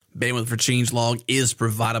Bandwidth for Changelog is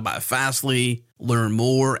provided by Fastly. Learn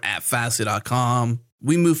more at fastly.com.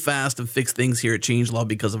 We move fast and fix things here at Changelog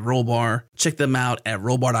because of Rollbar. Check them out at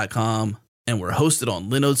rollbar.com. And we're hosted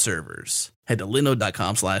on Linode servers. Head to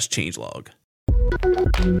linode.com/changelog.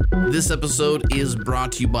 This episode is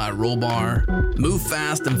brought to you by Rollbar. Move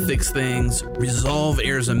fast and fix things. Resolve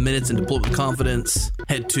errors in minutes and deploy with confidence.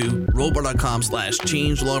 Head to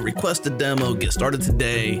rollbar.com/changelog. Request a demo. Get started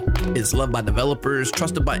today. It's loved by developers,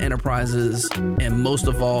 trusted by enterprises, and most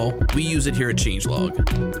of all, we use it here at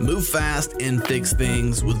Changelog. Move fast and fix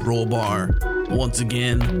things with Rollbar. Once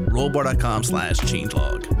again,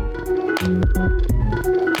 rollbar.com/changelog.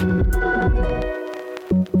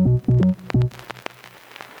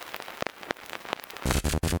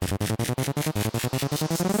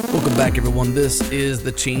 Welcome back, everyone. This is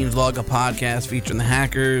the Changelog, a podcast featuring the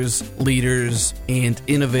hackers, leaders, and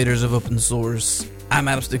innovators of open source. I'm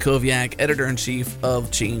Adam Stacoviak, editor-in-chief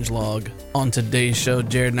of Changelog. On today's show,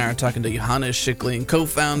 Jared and I are talking to Johannes Schickling,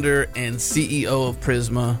 co-founder and CEO of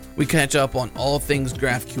Prisma. We catch up on all things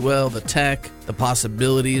GraphQL, the tech, the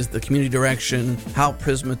possibilities, the community direction, how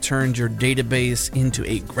Prisma turned your database into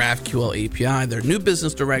a GraphQL API, their new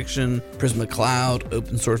business direction, Prisma Cloud,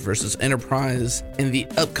 open source versus enterprise, and the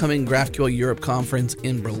upcoming GraphQL Europe conference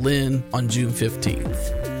in Berlin on June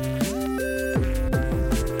 15th.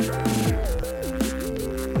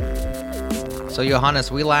 So Johannes,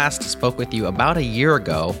 we last spoke with you about a year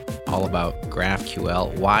ago all about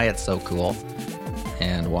GraphQL, why it's so cool,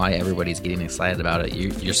 and why everybody's getting excited about it.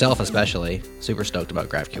 You yourself especially, super stoked about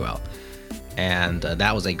GraphQL. And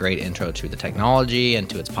that was a great intro to the technology and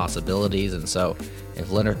to its possibilities. And so if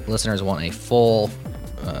listeners want a full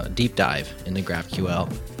deep dive into GraphQL,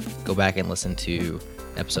 go back and listen to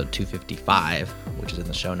episode 255, which is in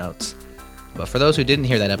the show notes. But for those who didn't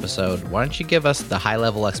hear that episode, why don't you give us the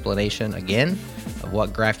high-level explanation again of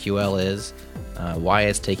what GraphQL is, why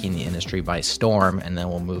it's taking the industry by storm, and then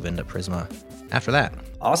we'll move into Prisma after that.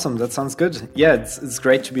 Awesome, that sounds good. Yeah, it's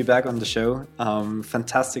great to be back on the show.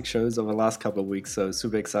 Fantastic shows over the last couple of weeks, so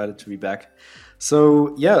super excited to be back.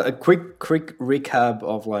 So yeah, a quick recap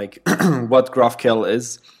of like what GraphQL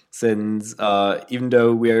is, since even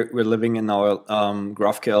though we're living in our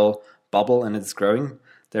GraphQL bubble and it's growing,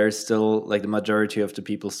 there's still like the majority of the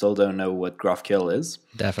people still don't know what GraphQL is.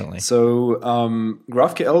 Definitely. So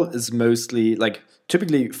GraphQL is mostly like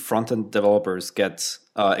typically front-end developers get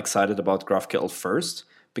excited about GraphQL first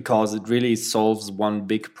because it really solves one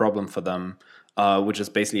big problem for them, which is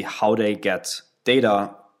basically how they get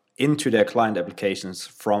data into their client applications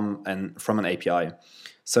from an API.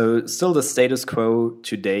 So still the status quo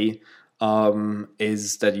today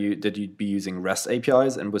is that you'd be using REST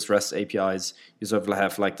APIs, and with REST APIs, you sort of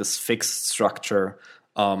have like this fixed structure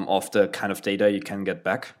of the kind of data you can get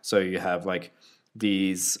back. So you have like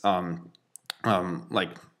these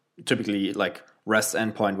like typically like REST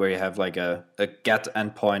endpoint where you have like a get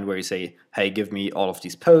endpoint where you say, hey, give me all of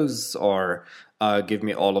these posts, or give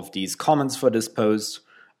me all of these comments for this post.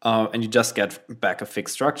 And you just get back a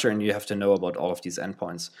fixed structure, and you have to know about all of these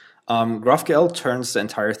endpoints. GraphQL turns the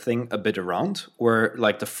entire thing a bit around, where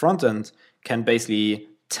like the front end can basically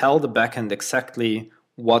tell the backend exactly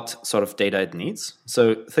what sort of data it needs.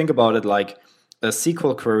 So think about it like a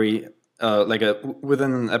SQL query,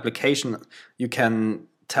 within an application, you can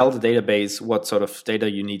tell the database what sort of data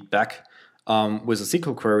you need back. With a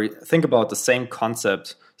SQL query, think about the same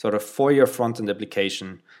concept sort of for your front-end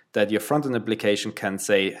application, that your front-end application can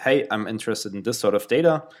say, hey, I'm interested in this sort of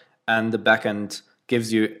data, and the backend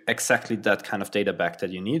gives you exactly that kind of data back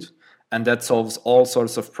that you need. And that solves all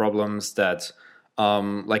sorts of problems that,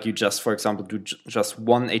 like you just, for example, do just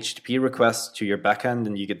one HTTP request to your backend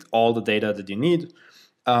and you get all the data that you need.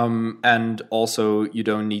 And also you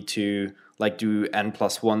don't need to like do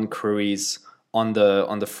n+1 queries on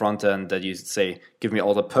the front end that you say, give me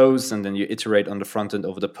all the posts, and then you iterate on the front end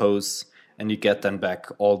over the posts, and you get then back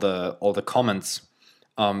all the comments.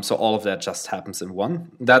 So all of that just happens in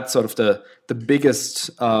one. That's sort of the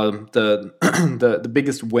biggest the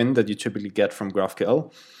biggest win that you typically get from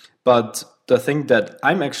GraphQL. But the thing that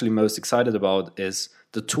I'm actually most excited about is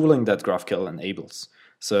the tooling that GraphQL enables.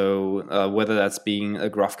 So whether that's being a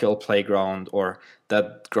GraphQL playground or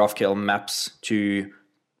that GraphQL maps to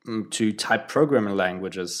type programming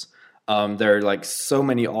languages, there are like so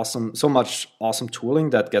much awesome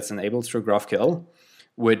tooling that gets enabled through GraphQL,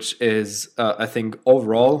 which is, I think,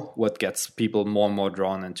 overall what gets people more and more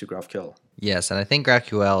drawn into GraphQL. Yes, and I think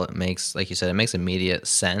GraphQL makes, like you said, it makes immediate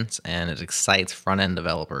sense, and it excites front-end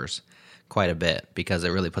developers quite a bit because it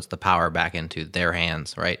really puts the power back into their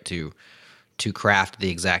hands, right, to craft the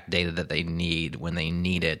exact data that they need when they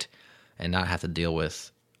need it and not have to deal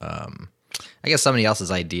with I guess somebody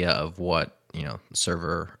else's idea of what,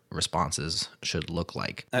 server responses should look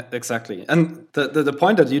like. Exactly. And the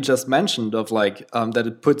point that you just mentioned of that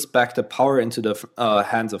it puts back the power into the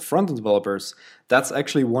hands of front-end developers, that's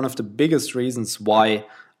actually one of the biggest reasons why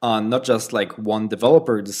not just one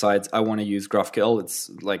developer decides I want to use GraphQL. It's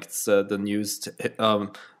the newest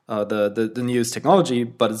the newest technology,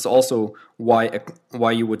 but it's also why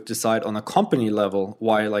you would decide on a company level,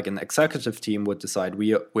 why an executive team would decide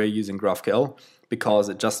we're using GraphQL, because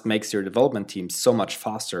it just makes your development team so much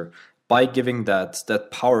faster by giving that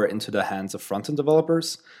power into the hands of front-end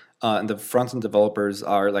developers. And the front-end developers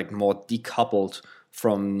are more decoupled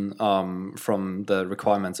from the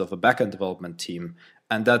requirements of a back-end development team.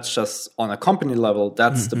 And that's just on a company level,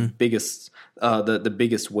 that's the biggest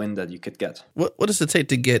win that you could get. What does it take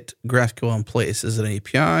to get GraphQL in place? Is it an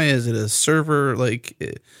API? Is it a server?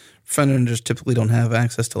 Front-enders typically don't have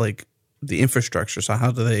access to the infrastructure. So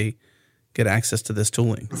how do they get access to this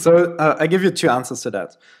tooling? So I give you two answers to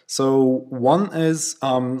that. So one is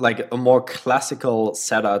a more classical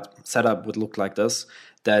setup would look like this,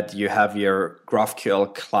 that you have your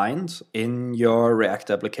GraphQL client in your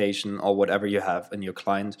React application, or whatever you have in your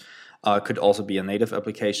client. Could also be a native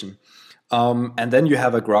application. And then you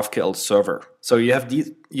have a GraphQL server. So you have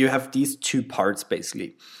these two parts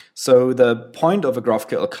basically. So the point of a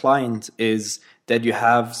GraphQL client is that you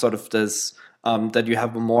have sort of this that you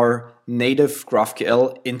have a more native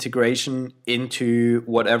GraphQL integration into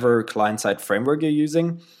whatever client-side framework you're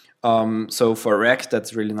using. So for React,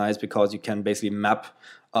 that's really nice because you can basically map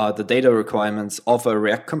the data requirements of a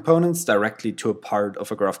React components directly to a part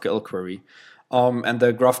of a GraphQL query. And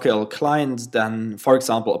the GraphQL client then, for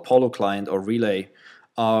example, Apollo client or Relay,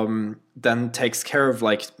 then takes care of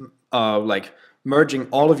merging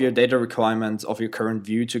all of your data requirements of your current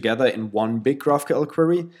view together in one big GraphQL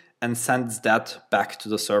query and sends that back to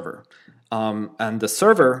the server. And the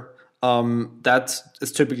server that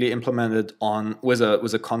is typically implemented with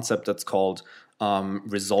a concept that's called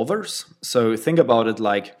resolvers. So think about it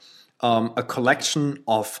like a collection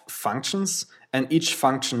of functions, and each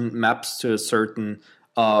function maps to a certain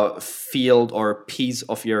field or piece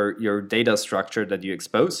of your data structure that you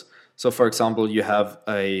expose. So for example, you have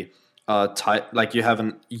a type, you have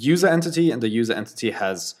an user entity, and the user entity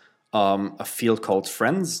has a field called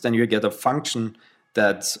friends. Then you get a function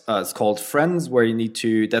that is called friends, where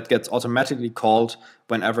that gets automatically called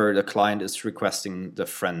whenever the client is requesting the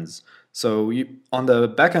friends. So on the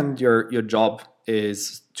backend, your job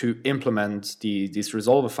is to implement these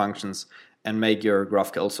resolver functions and make your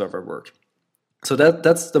GraphQL server work. So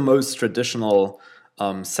that's the most traditional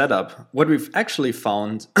setup. What we've actually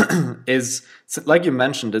found is, like you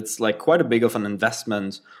mentioned, it's quite a big of an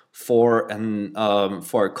investment for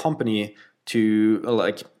a company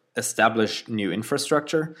to establish new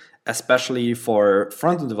infrastructure, especially for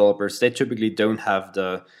front-end developers. They typically don't have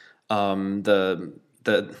the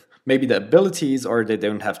maybe the abilities, or they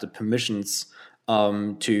don't have the permissions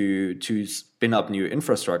to spin up new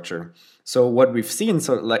infrastructure. So what we've seen,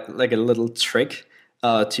 like a little trick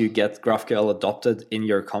to get GraphQL adopted in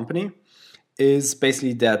your company, is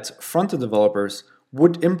basically that front-end developers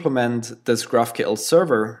would implement this GraphQL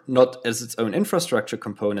server not as its own infrastructure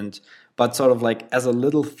component, but sort of as a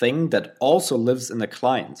little thing that also lives in the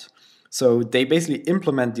client. So they basically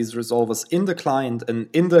implement these resolvers in the client, and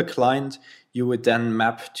in the client you would then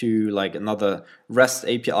map to another REST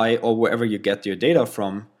API or wherever you get your data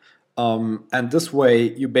from. And this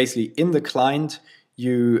way, you basically, in the client,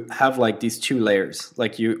 you have these two layers.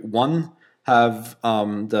 You have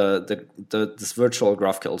this virtual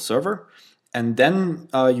GraphQL server, and then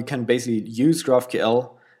you can basically use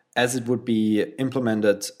GraphQL as it would be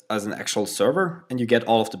implemented as an actual server, and you get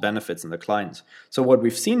all of the benefits in the client. So what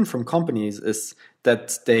we've seen from companies is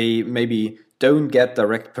that they maybe don't get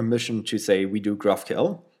direct permission to say, we do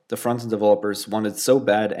GraphQL. The front-end developers want it so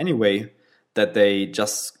bad anyway that they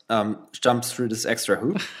just jump through this extra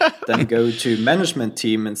hoop, then go to management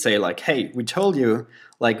team and say hey, we told you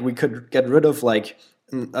we could get rid of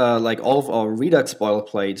all of our Redux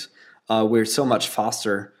boilerplate. We're so much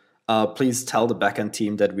faster. Please tell the backend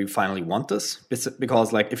team that we finally want this,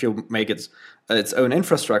 because if you make it its own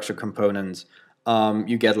infrastructure component,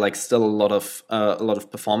 you get still a lot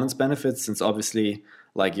of performance benefits, since obviously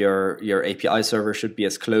your API server should be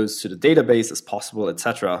as close to the database as possible,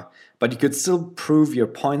 etc. But you could still prove your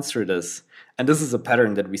points through this, and this is a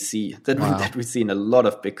pattern that we see that we see in a lot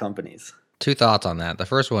of big companies. Two thoughts on that. The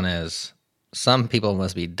first one is, some people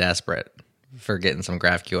must be desperate for getting some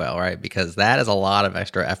GraphQL, right? Because that is a lot of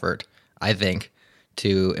extra effort, I think,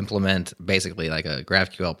 to implement basically a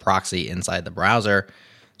GraphQL proxy inside the browser,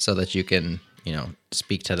 so that you can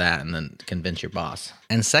speak to that and then convince your boss.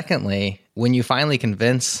 And secondly, when you finally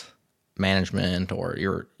convince management or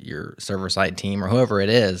your server-side team or whoever it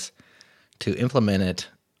is to implement it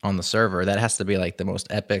on the server, that has to be like the most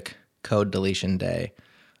epic code deletion day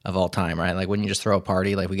of all time, right? Like when you just throw a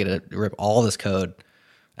party, like we get to rip all this code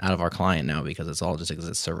out of our client now because it's all just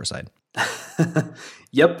exists server-side.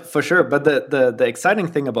 Yep, for sure. But the exciting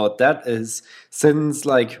thing about that is since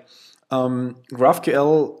like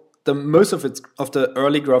GraphQL, most of the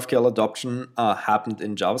early GraphQL adoption happened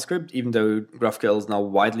in JavaScript, even though GraphQL is now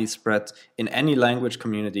widely spread in any language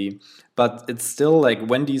community. But it's still like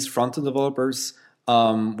when these front-end developers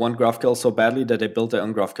want GraphQL so badly that they built their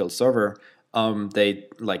own GraphQL server, they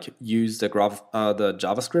like use the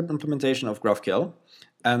JavaScript implementation of GraphQL,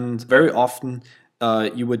 and very often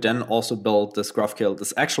you would then also build this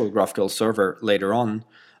actual GraphQL server later on,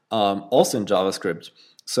 also in JavaScript.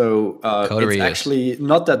 So it's actually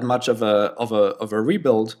not that much of a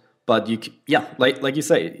rebuild, but like you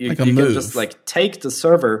say, you can just like take the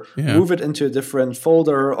server, move it into a different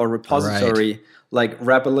folder or repository, like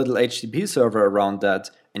wrap a little HTTP server around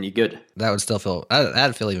that, and you're good. That would still feel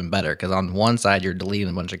that'd feel even better because on one side you're deleting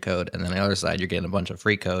a bunch of code, and then the other side you're getting a bunch of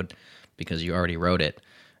free code because you already wrote it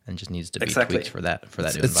and just needs to be tweaked for that.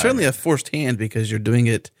 It's certainly a forced hand because you're doing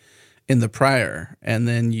it in the prior, and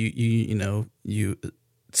then you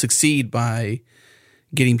succeed by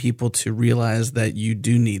getting people to realize that you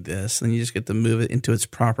do need this, and you just get to move it into its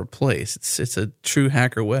proper place. It's a true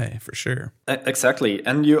hacker way for sure. Exactly.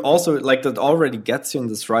 And you also like that already gets you in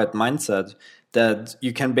this right mindset that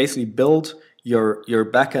you can basically build your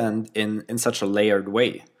backend in such a layered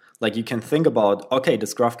way. Like you can think about, okay,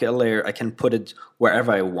 this GraphQL layer, I can put it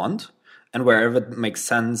wherever I want and wherever it makes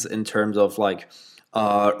sense in terms of like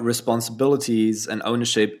responsibilities and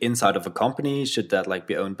ownership inside of a company. Should that like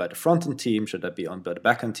be owned by the front-end team? Should that be owned by the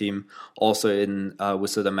back-end team? Also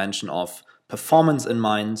with the dimension of performance in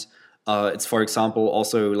mind. It's, for example,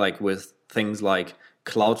 also like with things like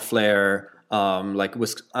Cloudflare, like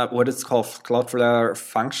with what it's called Cloudflare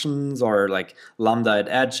functions or like Lambda at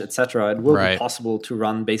edge, etc. It will be possible to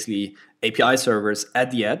run basically API servers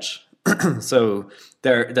at the edge. So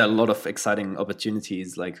there are a lot of exciting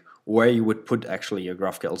opportunities like where you would put actually a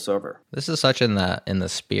GraphQL server. This is such in the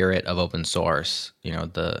spirit of open source.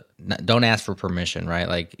 Don't ask for permission, right?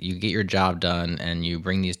 Like you get your job done and you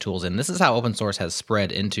bring these tools in. This is how open source has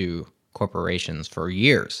spread into corporations for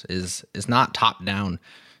years. Is not top down.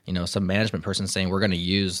 Some management person saying we're going to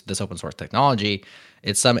use this open source technology.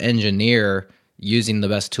 It's some engineer using the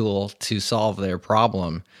best tool to solve their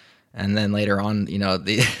problem. And then later on,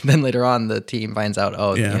 the team finds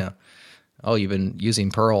out, you've been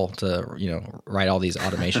using Perl to, write all these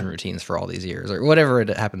automation routines for all these years, or whatever it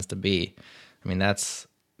happens to be. I mean, that's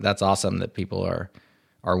awesome that people are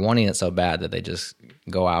wanting it so bad that they just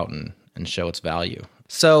go out and show its value.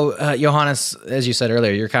 So, Johannes, as you said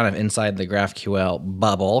earlier, you're kind of inside the GraphQL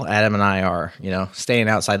bubble. Adam and I are, staying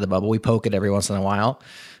outside the bubble. We poke it every once in a while.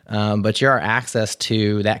 But you're our access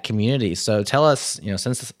to that community. So tell us,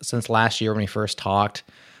 since last year when we first talked,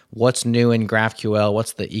 what's new in GraphQL?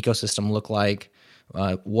 What's the ecosystem look like?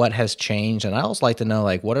 What has changed? And I also like to know,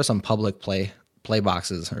 like, what are some public play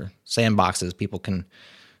boxes or sandboxes people can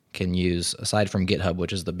use aside from GitHub,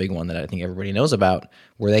 which is the big one that I think everybody knows about,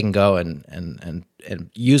 where they can go and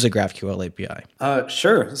use a GraphQL API?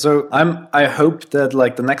 Sure. So I hope that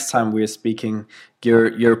like the next time we're speaking,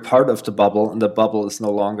 you're part of the bubble, and the bubble is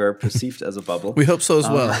no longer perceived as a bubble. We hope so as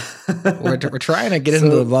well. We're trying to get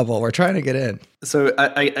into the bubble. We're trying to get in. So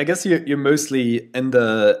I guess you're mostly in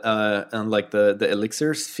the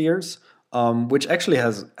Elixir spheres, which actually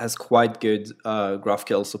has quite good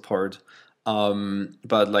GraphQL support.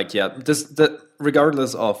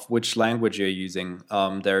 Regardless of which language you're using,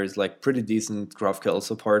 there is like pretty decent GraphQL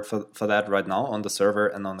support for that right now on the server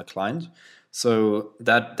and on the client. So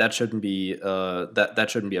that shouldn't be that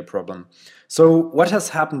shouldn't be a problem. So what has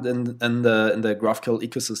happened in the GraphQL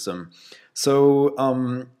ecosystem?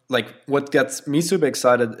 So what gets me super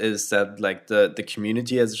excited is that like the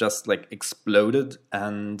community has just like exploded,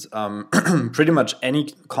 and pretty much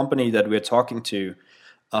any company that we're talking to,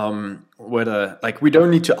 whether like we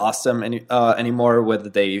don't need to ask them anymore whether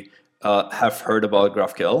they have heard about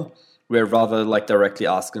GraphQL. We're rather like directly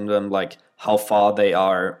asking them like how far they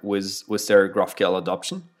are with their GraphQL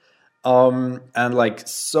adoption. And like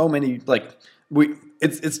so many like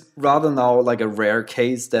it's rather now like a rare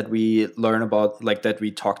case that we learn about, like that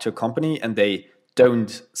we talk to a company and they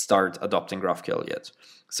don't start adopting GraphQL yet.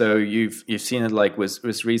 So you've seen it like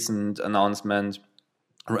with recent announcements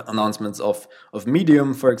of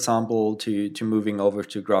Medium, for example, to moving over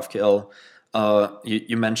to GraphQL.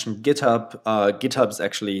 You mentioned GitHub. GitHub's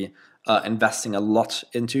actually investing a lot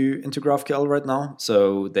into GraphQL right now.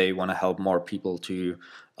 So they want to help more people to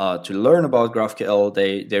learn about GraphQL.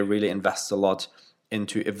 They really invest a lot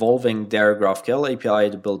into evolving their GraphQL API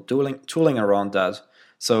to build tooling around that.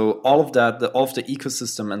 So all of that, all of the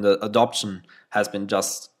ecosystem and the adoption has been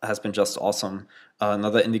just awesome.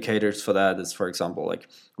 Another indicators for that is, for example, like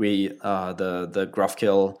the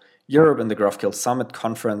GraphQL Europe and the GraphQL Summit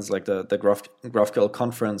conference, like the GraphQL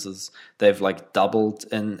conferences, they've like doubled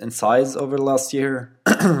in size over the last year.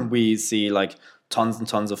 We see like tons and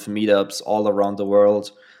tons of meetups all around the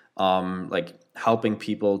world, like helping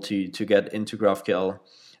people to get into GraphQL.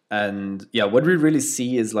 And yeah, what we really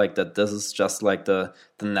see is like that this is just like the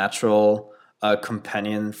natural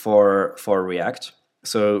companion for React.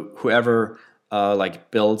 So whoever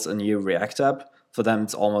like builds a new React app, for them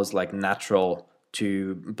it's almost like natural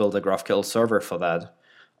to build a GraphQL server for that.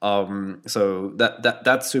 So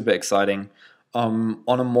that's super exciting. On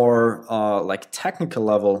a more like technical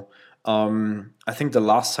level, I think the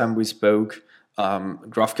last time we spoke,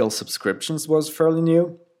 GraphQL subscriptions was fairly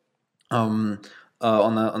new. On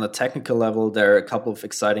a technical level, there are a couple of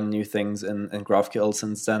exciting new things in GraphQL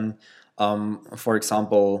since then. For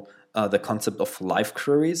example, the concept of live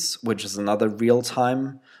queries, which is another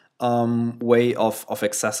real-time way of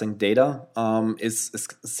accessing data, is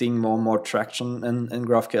seeing more and more traction in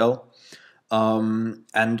GraphQL.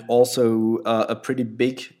 And also a pretty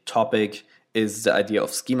big topic is the idea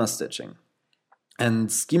of schema stitching.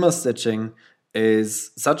 And schema stitching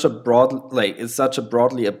is such a broadly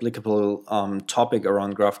applicable topic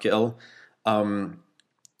around GraphQL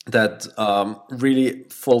that really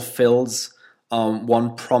fulfills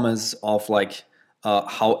one promise of like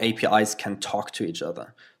how APIs can talk to each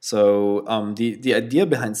other. So the idea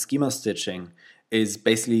behind schema stitching is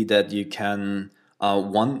basically that you can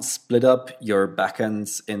split up your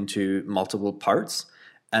backends into multiple parts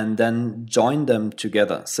and then join them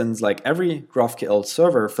together. Since like every GraphQL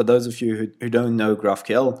server, for those of you who don't know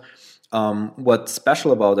GraphQL, what's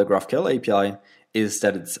special about a GraphQL API is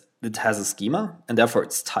that it has a schema and therefore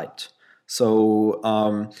it's typed.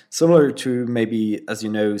 So similar to maybe, as you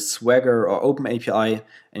know, Swagger or OpenAPI,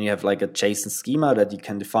 and you have like a JSON schema that you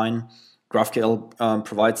can define, GraphQL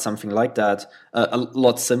provides something like that, a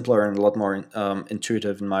lot simpler and a lot more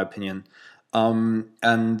intuitive in my opinion.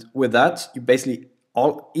 And with that, you basically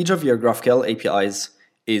each of your GraphQL APIs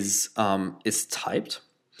is typed,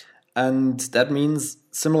 and that means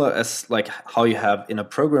similar as like how you have in a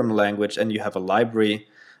programming language, and you have a library,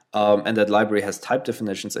 and that library has type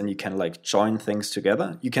definitions, and you can like join things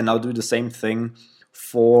together. You can now do the same thing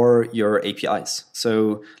for your APIs.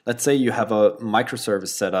 So let's say you have a microservice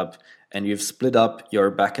setup, and you've split up your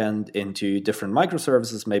backend into different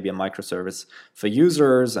microservices, maybe a microservice for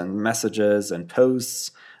users and messages and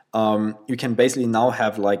posts. You can basically now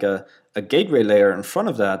have like a gateway layer in front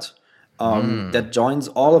of that that joins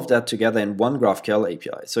all of that together in one GraphQL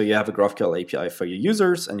API. So you have a GraphQL API for your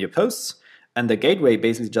users and your posts, and the gateway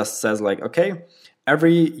basically just says like, okay,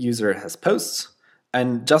 every user has posts,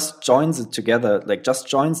 and just joins it together, like just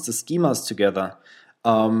joins the schemas together.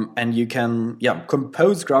 And you can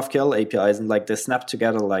compose GraphQL APIs, and like they snap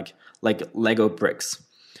together like Lego bricks.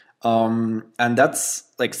 And that's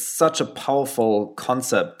like such a powerful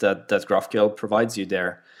concept that GraphQL provides you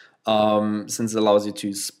there, since it allows you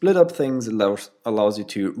to split up things, it allows you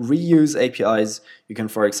to reuse APIs. You can,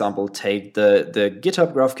 for example, take the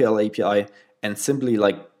GitHub GraphQL API and simply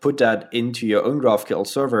like put that into your own GraphQL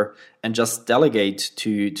server and just delegate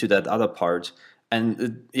to that other part.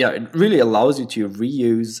 And it really allows you to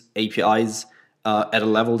reuse APIs at a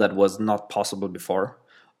level that was not possible before.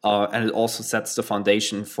 And it also sets the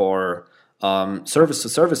foundation for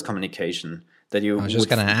service-to-service communication that you. I was just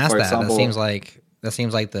going to ask that. Example, that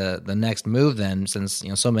seems like the next move. Then, since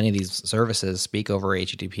so many of these services speak over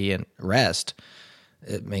HTTP and REST,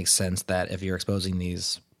 it makes sense that if you're exposing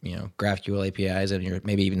these GraphQL APIs and you're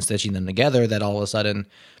maybe even stitching them together, that all of a sudden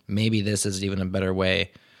maybe this is even a better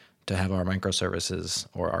way to have our microservices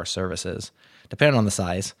or our services, depending on the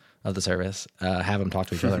size of the service, have them talk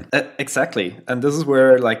to each other. Exactly. And this is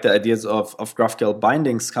where like the ideas of GraphQL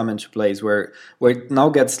bindings come into place, where it now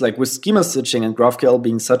gets like with schema stitching and GraphQL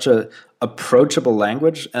being such a approachable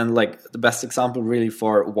language, and like the best example really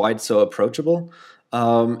for why it's so approachable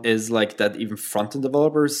is like that even front-end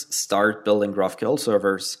developers start building GraphQL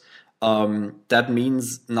servers. That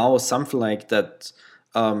means now something like that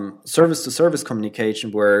service-to-service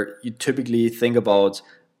communication, where you typically think about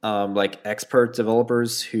like expert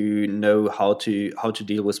developers who know how to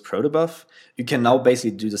deal with protobuf. You can now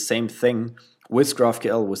basically do the same thing with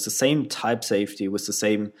GraphQL, with the same type safety, with the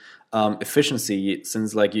same efficiency,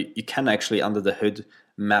 since like you can actually under the hood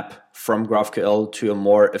map from GraphQL to a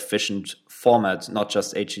more efficient format, not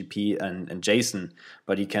just HTTP and JSON,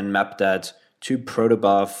 but you can map that to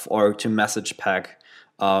protobuf or to message pack,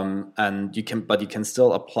 and you can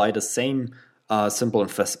still apply the same simple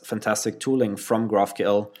and fantastic tooling from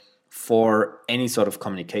GraphQL for any sort of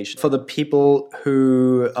communication. For the people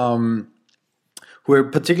who are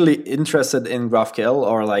particularly interested in GraphQL,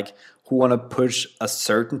 or like who want to push a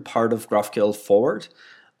certain part of GraphQL forward,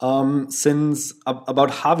 since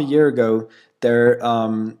about half a year ago, there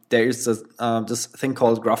is this thing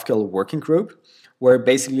called GraphQL Working Group, where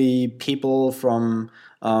basically people from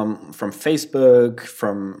Facebook,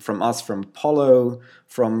 from us, from Apollo,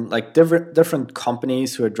 from like different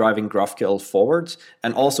companies who are driving GraphQL forward,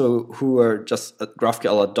 and also who are just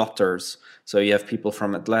GraphQL adopters. So you have people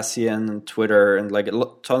from Atlassian, Twitter, and like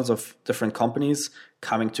tons of different companies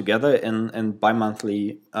coming together in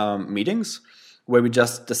bi-monthly meetings, where we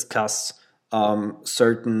just discuss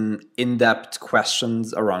certain in-depth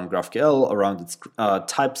questions around GraphQL, around its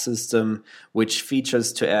type system, which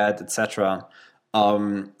features to add, etc.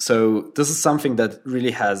 So this is something that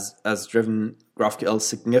really has driven GraphQL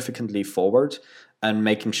significantly forward, and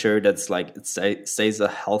making sure that it stays a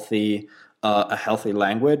healthy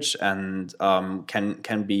language, and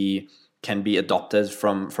can be adopted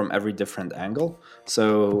from every different angle.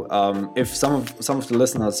 So if some of the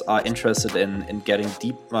listeners are interested in getting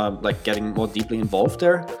getting more deeply involved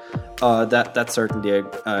there, that's certainly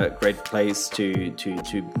a great place to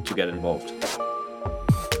get involved.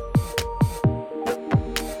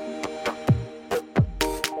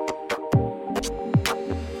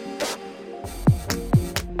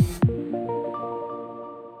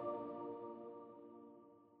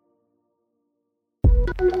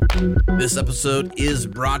 This episode is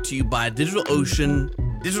brought to you by DigitalOcean.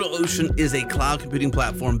 DigitalOcean is a cloud computing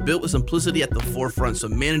platform built with simplicity at the forefront, so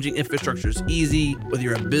managing infrastructure is easy. Whether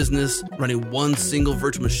you're a business running one single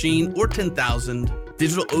virtual machine or 10,000,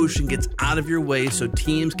 DigitalOcean gets out of your way so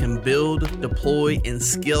teams can build, deploy, and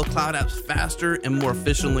scale cloud apps faster and more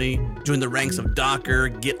efficiently. Join the ranks of Docker,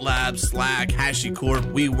 GitLab, Slack,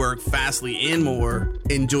 HashiCorp, WeWork, Fastly, and more.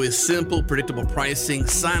 Enjoy simple, predictable pricing.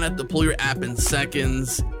 Sign up, deploy your app in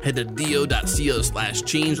seconds. Head to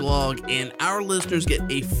do.co/changelog, and our listeners get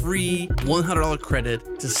a free $100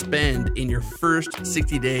 credit to spend in your first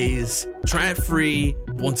 60 days. Try it free.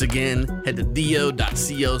 Once again, head to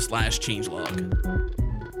do.co/changelog.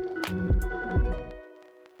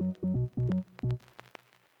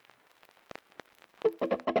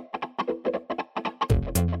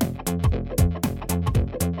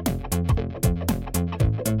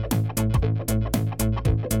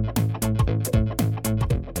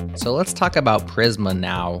 So let's talk about Prisma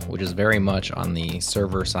now, which is very much on the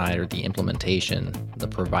server side, or the implementation, the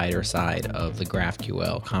provider side of the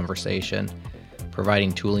GraphQL conversation,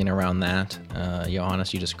 providing tooling around that.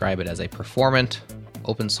 Johannes, you describe it as a performant,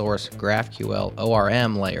 open source GraphQL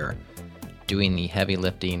ORM layer doing the heavy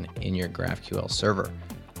lifting in your GraphQL server.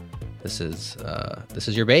 This is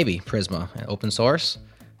your baby, Prisma, open source.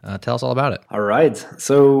 Tell us all about it. All right.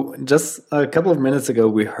 So just a couple of minutes ago,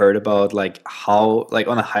 we heard about how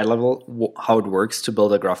on a high level, how it works to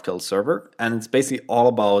build a GraphQL server. And it's basically all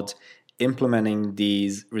about implementing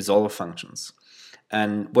these resolver functions.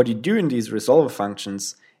 And what you do in these resolver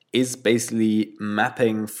functions is basically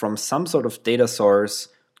mapping from some sort of data source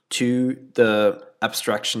to the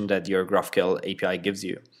abstraction that your GraphQL API gives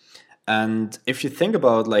you. And if you think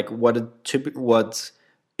about what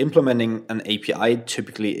implementing an API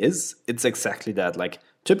typically is, it's exactly that.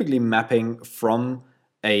 Typically mapping from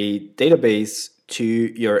a database to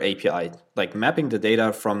your API, mapping the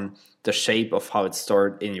data from the shape of how it's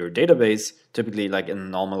stored in your database, typically in a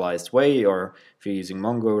normalized way, or if you're using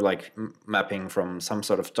Mongo, mapping from some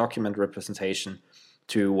sort of document representation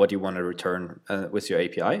to what you want to return with your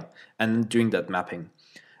API, and doing that mapping.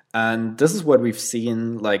 And this is what we've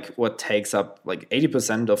seen, what takes up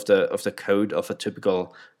 80% of the code of a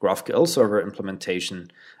typical GraphQL server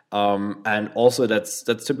implementation. And also that's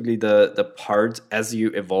typically the part, as you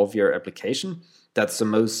evolve your application, that's the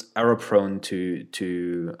most error prone to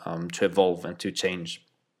evolve and to change.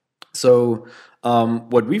 So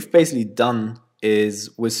what we've basically done is,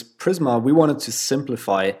 with Prisma, we wanted to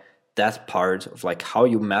simplify that part of how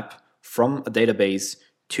you map from a database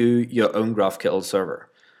to your own GraphQL server.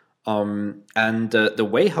 And the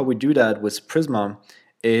way how we do that with Prisma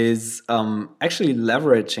is actually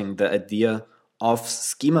leveraging the idea of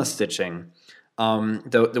schema stitching.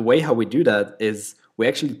 The way how we do that is we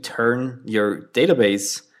actually turn your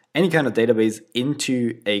database, any kind of database,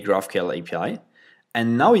 into a GraphQL API.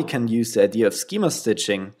 And now you can use the idea of schema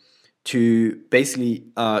stitching to basically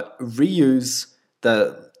reuse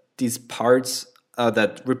these parts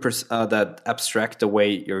that abstract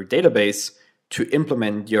away your database to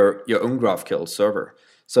implement your own GraphQL server.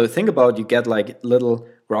 So think about, you get like little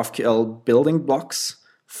GraphQL building blocks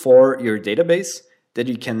for your database that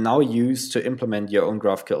you can now use to implement your own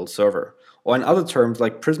GraphQL server. Or in other terms,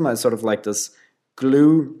 like Prisma is sort of like this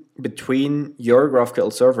glue between your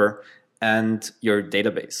GraphQL server and your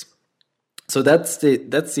database. So that's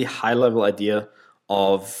the high level idea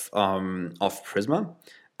of Prisma.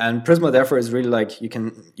 And Prisma therefore is really like, you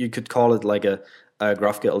could call it like a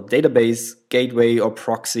GraphQL database, gateway or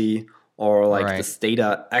proxy, or like this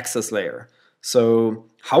data access layer. So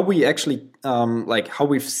how we actually like how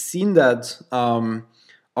we've seen that,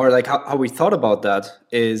 or like how we thought about that,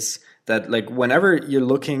 is that like whenever you're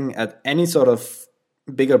looking at any sort of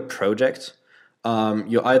bigger project,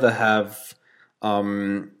 you either have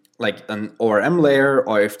like an ORM layer,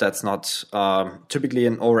 or if that's not, typically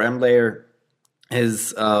an ORM layer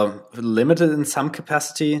is limited in some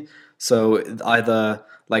capacity. So it either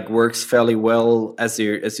like works fairly well as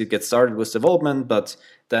you get started with development, but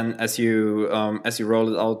then as you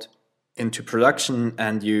roll it out into production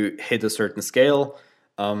and you hit a certain scale,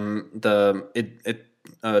 the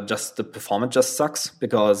performance just sucks,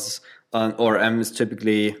 because an ORM is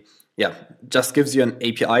typically just gives you an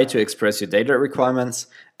API to express your data requirements,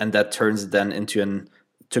 and that turns it then into an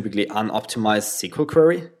typically unoptimized SQL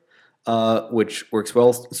query, which works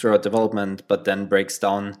well throughout development, but then breaks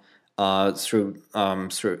down through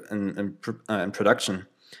in production.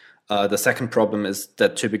 The second problem is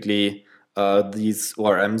that typically these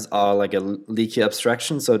ORMs are like a leaky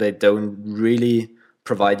abstraction, so they don't really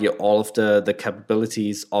provide you all of the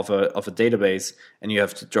capabilities of a database, and you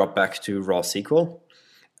have to drop back to raw SQL.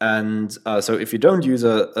 And so if you don't use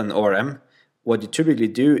an ORM, what you typically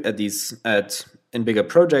do in bigger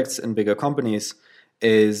projects, in bigger companies,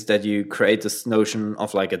 is that you create this notion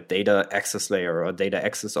of like a data access layer or a data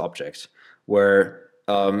access object, where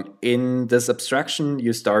in this abstraction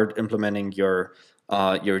you start implementing your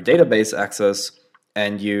database access,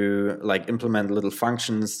 and you like implement little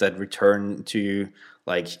functions that return to you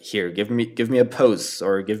like, here, give me a post,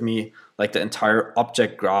 or give me like the entire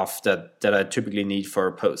object graph that I typically need for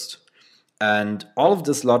a post. And all of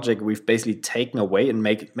this logic we've basically taken away and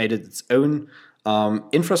made it its own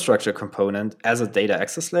infrastructure component as a data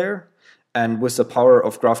access layer. And with the power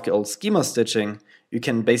of GraphQL schema stitching, you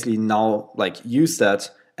can basically now like use that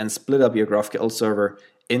and split up your GraphQL server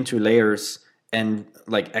into layers and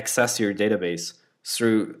like access your database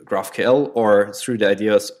through GraphQL, or through the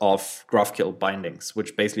ideas of GraphQL bindings,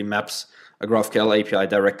 which basically maps a GraphQL API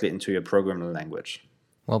directly into your programming language.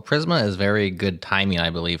 Well, Prisma is very good timing,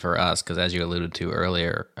 I believe, for us, because as you alluded to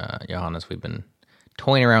earlier, Johannes, we've been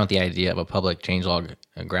toying around with the idea of a public changelog,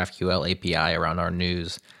 a GraphQL API around our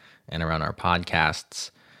news and around our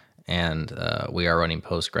podcasts, and we are running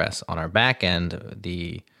Postgres on our back end.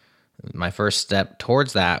 My first step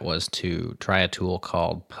towards that was to try a tool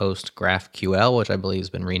called PostGraphQL, which I believe has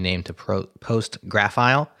been renamed to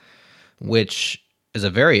PostGraphile, which is a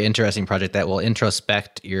very interesting project that will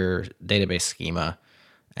introspect your database schema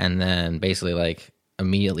and then basically like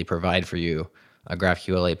immediately provide for you a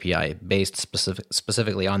GraphQL API based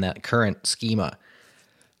specifically on that current schema,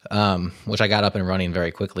 which I got up and running very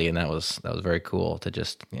quickly, and that was very cool to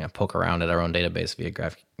just poke around at our own database via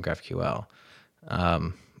GraphQL.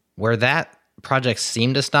 Where that project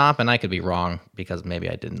seemed to stop, and I could be wrong because maybe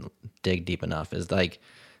I didn't dig deep enough, is like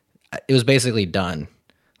it was basically done.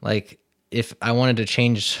 Like if I wanted to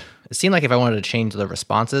change, it seemed like if I wanted to change the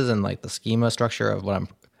responses and like the schema structure of what I'm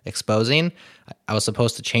exposing, I was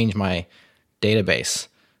supposed to change my database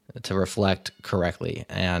to reflect correctly.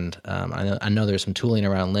 And I know there's some tooling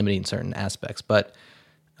around limiting certain aspects, but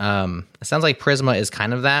it sounds like Prisma is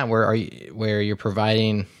kind of that, where you're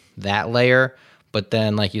providing that layer. But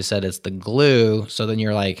then, like you said, it's the glue. So then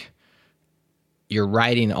you're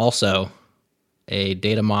writing also a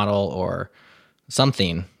data model or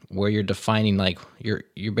something where you're defining, like you're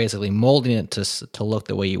basically molding it to look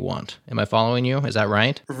the way you want. Am I following you? Is that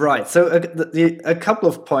right? Right. So a couple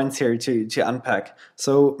of points here to unpack.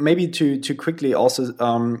 So maybe to quickly also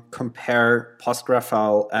compare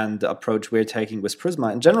PostGraphile and the approach we're taking with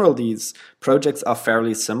Prisma. In general, these projects are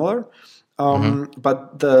fairly similar.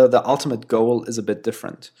 But the ultimate goal is a bit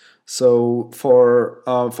different. So for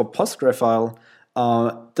PostGraphile,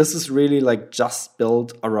 this is really like just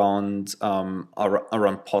built around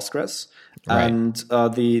Postgres, right. And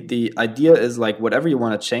the idea is like whatever you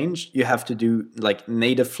want to change, you have to do like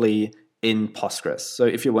natively in Postgres. So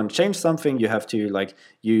if you want to change something, you have to like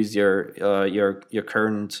use your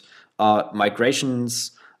current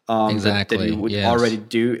migrations Exactly. that you would already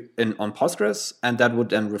do on Postgres, and that would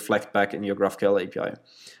then reflect back in your GraphQL API.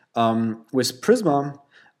 With Prisma,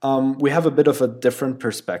 we have a bit of a different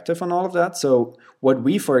perspective on all of that. So what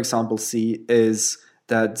we, for example, see is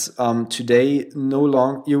that today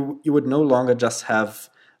you would no longer just have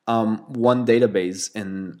one database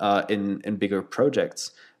in bigger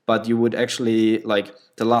projects, but you would actually, like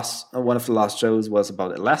one of the last shows was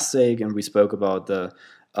about Elastic, and we spoke about the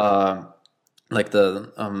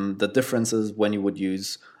differences when you would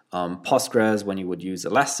use Postgres, when you would use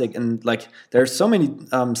Elastic, and like there are so many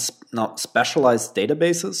specialized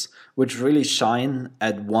databases which really shine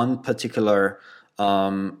at one particular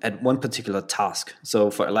task.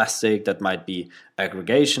 So for Elastic, that might be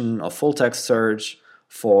aggregation or full text search.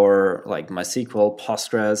 For like MySQL,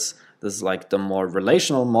 Postgres, this is like the more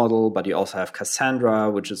relational model, but you also have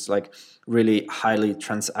Cassandra, which is like really highly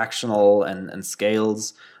transactional and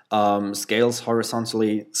scales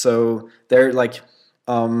horizontally. So they're like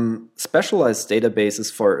specialized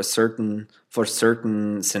databases for certain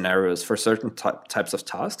scenarios, for certain types of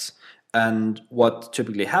tasks. And what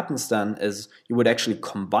typically happens then is you would actually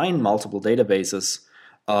combine multiple databases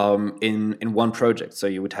in one project. So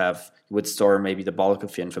you would store maybe the bulk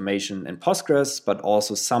of your information in Postgres, but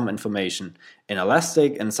also some information in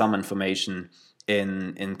Elastic and some information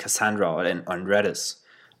in Cassandra or on Redis.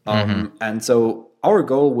 And so our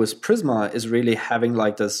goal with Prisma is really having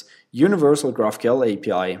like this universal GraphQL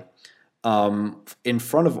API in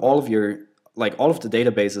front of all of the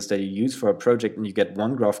databases that you use for a project, and you get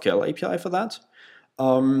one GraphQL API for that.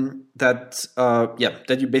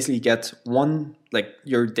 That you basically get one, like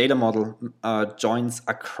your data model joins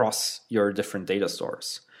across your different data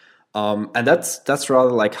stores. And that's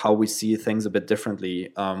rather like how we see things a bit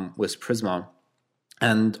differently with Prisma.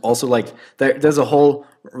 And also, like there's a whole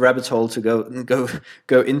rabbit hole to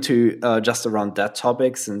go into just around that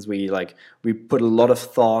topic, since we put a lot of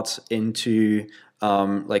thought into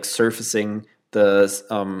like surfacing the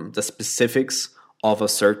specifics of a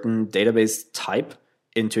certain database type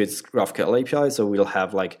into its GraphQL API. So we'll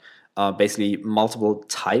have like basically multiple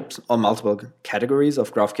types or multiple categories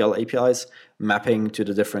of GraphQL APIs mapping to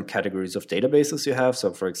the different categories of databases you have.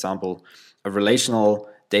 So for example, a relational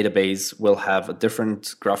database will have a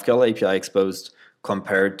different GraphQL API exposed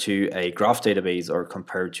compared to a graph database or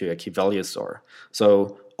compared to a key value store.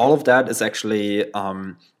 So all of that is actually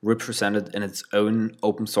represented in its own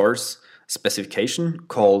open source specification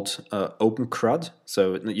called OpenCRUD.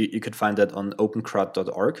 So you could find that on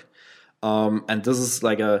opencrud.org. And this is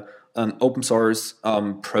like an open source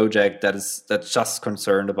project that's just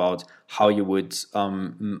concerned about how you would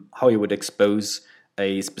expose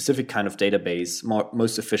a specific kind of database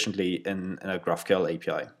most efficiently in a GraphQL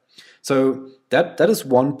API. So that is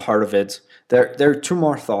one part of it. There are two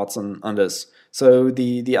more thoughts on this. So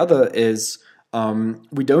the other is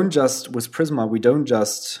with Prisma, we don't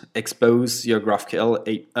just expose your GraphQL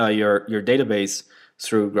your database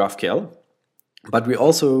through GraphQL, but we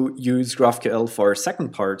also use GraphQL for a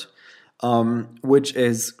second part, which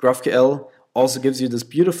is GraphQL also gives you this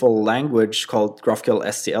beautiful language called GraphQL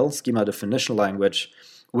STL, Schema Definition Language,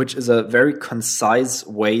 which is a very concise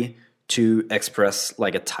way to express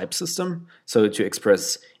like a type system. So to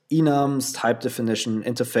express enums, type definition,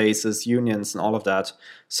 interfaces, unions, and all of that.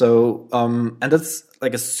 So, and that's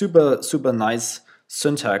like a super, super nice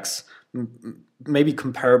syntax, maybe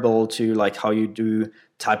comparable to like how you do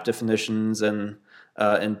type definitions in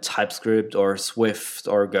TypeScript or Swift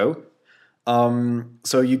or Go.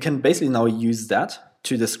 So you can basically now use that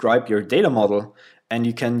to describe your data model, and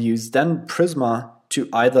you can use then Prisma to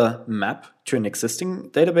either map to an existing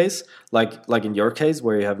database, like in your case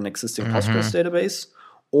where you have an existing Postgres database,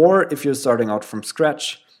 or if you're starting out from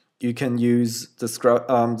scratch, you can use this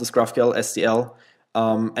GraphQL STL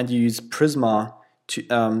and you use Prisma to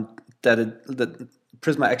that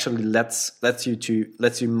Prisma actually lets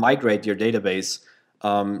you migrate your database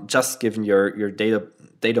just given your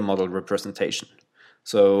data model representation.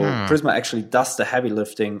 So Prisma actually does the heavy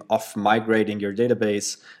lifting of migrating your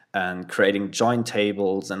database and creating join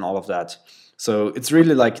tables and all of that. So it's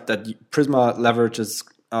really like that Prisma leverages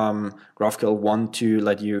GraphQL 1 to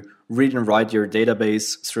let you read and write your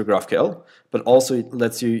database through GraphQL, but also it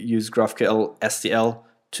lets you use GraphQL STL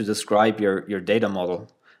to describe your data model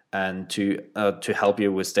and to help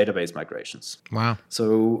you with database migrations. Wow.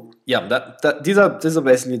 So yeah, these are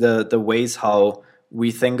basically the ways how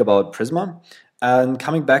we think about Prisma. And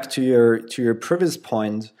coming back to your previous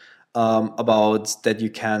point about that you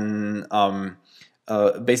can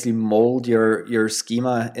basically mold your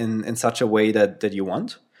schema in such a way that you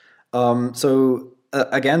want. So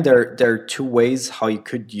again, there are two ways how you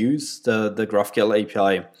could use the GraphQL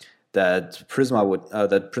API that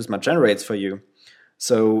Prisma generates for you.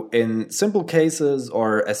 So in simple cases,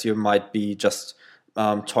 or as you might be just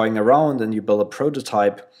toying around and you build a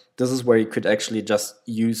prototype, this is where you could actually just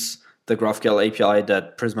use the GraphQL API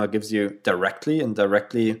that Prisma gives you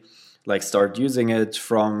directly like start using it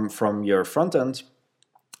from your front end.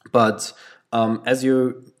 But as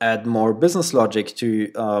you add more business logic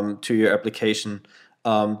to your application,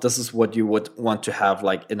 this is what you would want to have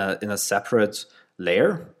like in a separate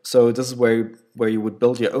layer. So this is where you would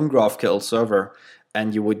build your own GraphQL server,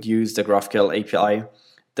 and you would use the GraphQL API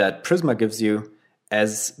that Prisma gives you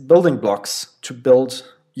as building blocks to build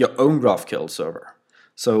your own GraphQL server.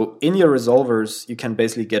 So in your resolvers, you can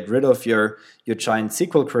basically get rid of your giant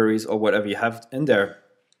SQL queries or whatever you have in there,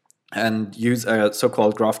 and use a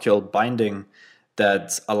so-called GraphQL binding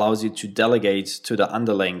that allows you to delegate to the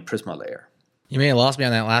underlying Prisma layer. You may have lost me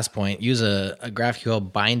on that last point. Use a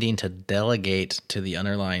GraphQL binding to delegate to the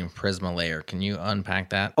underlying Prisma layer. Can you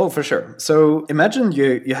unpack that? Oh, for sure. So imagine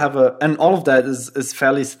you have and all of that is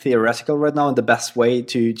fairly theoretical right now, and the best way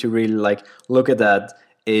to really like look at that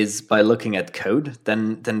is by looking at code.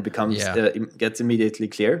 Then becomes gets immediately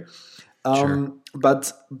clear. Sure.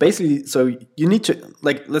 But basically, so you need to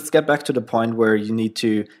let's get back to the point where you need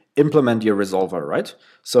to implement your resolver, right?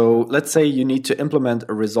 So let's say you need to implement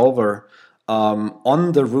a resolver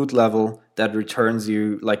on the root level that returns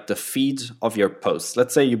you like the feed of your posts.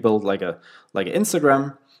 Let's say you build like an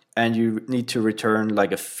Instagram, and you need to return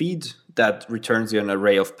like a feed that returns you an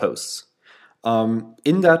array of posts.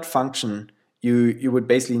 In that function, you would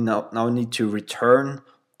basically now need to return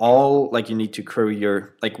all, like you need to query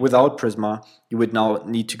your, like without Prisma, you would now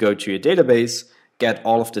need to go to your database, get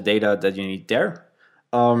all of the data that you need there.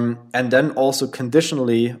 And then also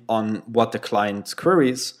conditionally on what the client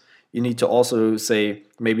queries, you need to also say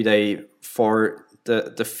maybe they, for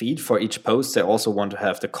the feed for each post, they also want to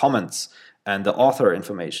have the comments and the author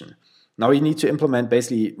information. Now you need to implement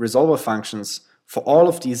basically resolver functions for all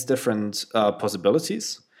of these different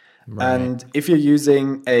possibilities. Right. And if you're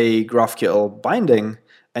using a GraphQL binding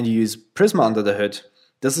and you use Prisma under the hood,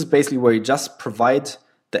 this is basically where you just provide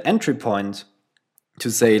the entry point to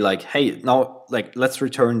say like, hey, now like let's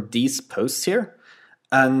return these posts here.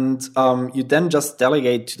 And you then just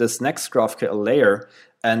delegate to this next GraphQL layer.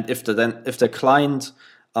 And if the client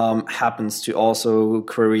happens to also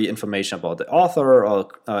query information about the author or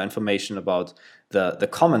information about the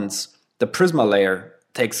comments, the Prisma layer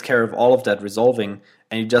takes care of all of that resolving,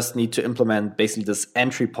 and you just need to implement basically this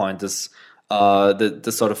entry point, this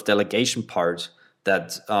the sort of delegation part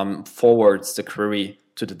that forwards the query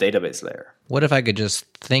to the database layer. What if I could just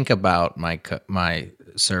think about my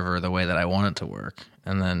server the way that I want it to work,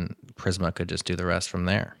 and then Prisma could just do the rest from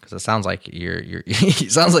there? Because it sounds like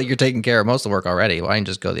it sounds like you're taking care of most of the work already. Why don't you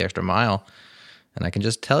just go the extra mile, and I can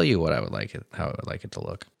just tell you what I would like it, how I would like it to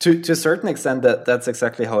look. To a certain extent, that's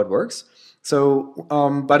exactly how it works. So,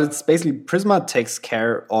 but it's basically Prisma takes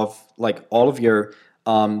care of like all of your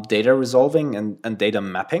data resolving and data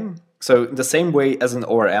mapping. So in the same way as an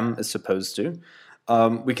ORM is supposed to,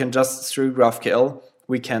 we can just through GraphQL,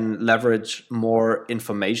 we can leverage more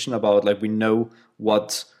information about, like, we know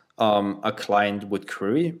what a client would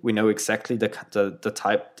query. We know exactly the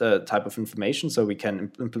type of information, so we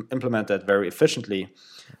can implement that very efficiently.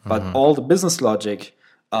 But all the business logic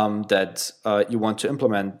that you want to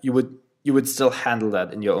implement, you would still handle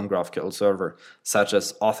that in your own GraphQL server, such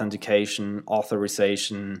as authentication,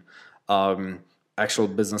 authorization, actual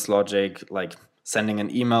business logic, like sending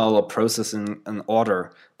an email or processing an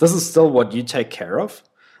order. This is still what you take care of,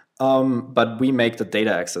 but we make the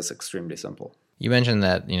data access extremely simple. You mentioned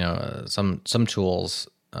that some tools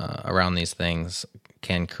around these things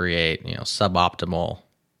can create suboptimal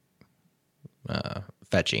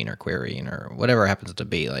fetching or querying or whatever it happens to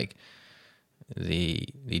be. Like the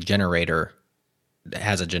generator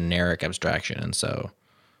has a generic abstraction, and so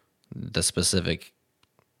the specific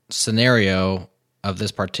scenario of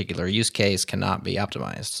this particular use case cannot be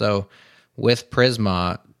optimized. So with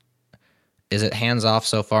Prisma, is it hands off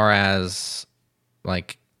so far as,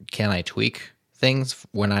 like, can I tweak things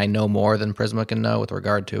when I know more than Prisma can know with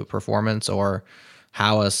regard to performance or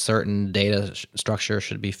how a certain data structure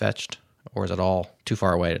should be fetched? Or is it all too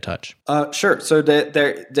far away to touch? Sure. So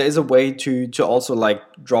there is a way to also like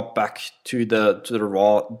drop back to the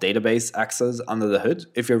raw database access under the hood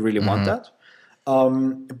if you really want that.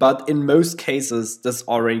 But in most cases, this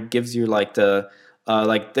already gives you like the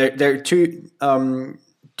there are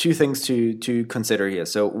two things to consider here.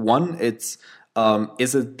 So one, it's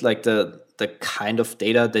is it like the kind of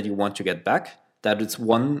data that you want to get back? that it's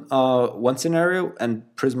one scenario, and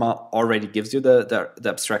Prisma already gives you the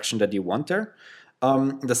abstraction that you want there.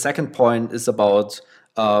 The second point is about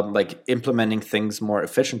like implementing things more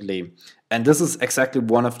efficiently, and this is exactly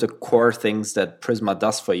one of the core things that Prisma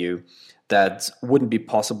does for you that wouldn't be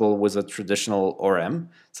possible with a traditional ORM,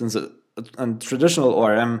 since a traditional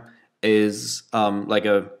ORM is like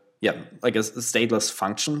a stateless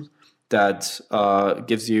function that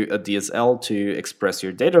gives you a DSL to express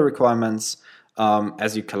your data requirements.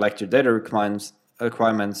 As you collect your data requirements,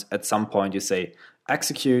 at some point you say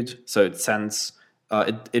execute, so it sends,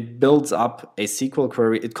 it builds up a SQL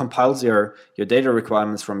query. It compiles your data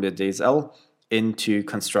requirements from your DSL into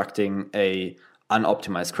constructing a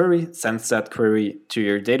unoptimized query, sends that query to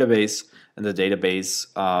your database, and the database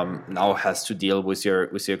now has to deal with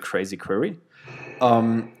your crazy query.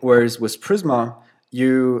 Whereas with Prisma,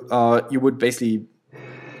 you would basically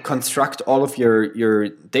construct all of your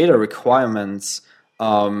data requirements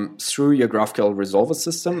through your GraphQL resolver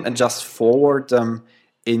system and just forward them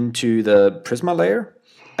into the Prisma layer.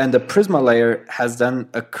 And the Prisma layer has then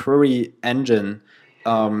a query engine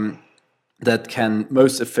that can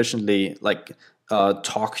most efficiently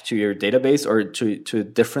talk to your database or to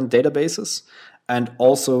different databases. And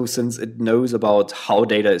also, since it knows about how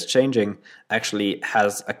data is changing, actually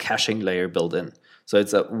has a caching layer built in. So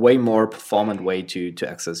it's a way more performant way to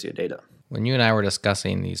access your data. When you and I were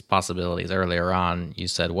discussing these possibilities earlier on, you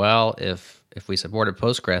said, well, if we supported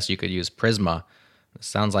Postgres, you could use Prisma. It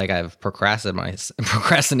sounds like I've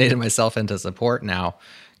procrastinated myself into support now,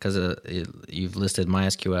 because you've listed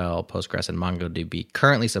MySQL, Postgres, and MongoDB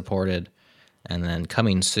currently supported, and then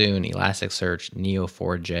coming soon, Elasticsearch,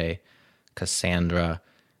 Neo4j, Cassandra,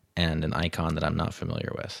 and an icon that I'm not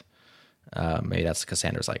familiar with. Maybe that's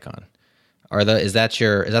Cassandra's icon. Is that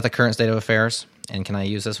the current state of affairs? And can I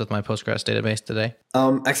use this with my Postgres database today?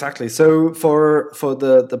 Exactly. So for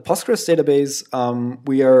the Postgres database,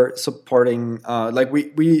 we are supporting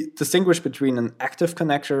we distinguish between an active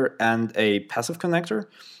connector and a passive connector.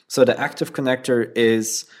 So the active connector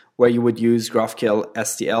is where you would use GraphQL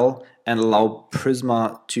SDL and allow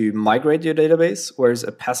Prisma to migrate your database, whereas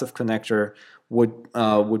a passive connector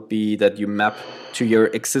would be that you map to your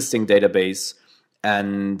existing database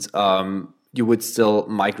and you would still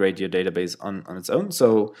migrate your database on its own.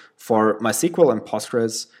 So for MySQL and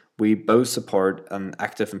Postgres, we both support an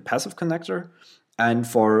active and passive connector. And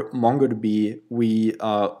for MongoDB,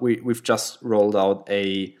 we've just rolled out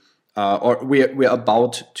we're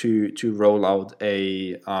about to roll out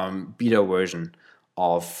a beta version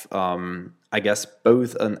of I guess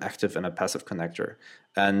both an active and a passive connector.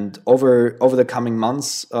 And over the coming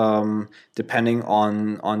months, depending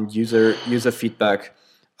on user feedback,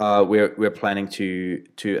 we're planning to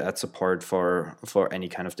add support for any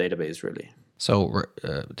kind of database, really. So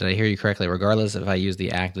did I hear you correctly? Regardless if I use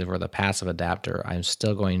the active or the passive adapter, I'm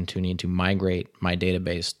still going to need to migrate my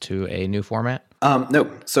database to a new format?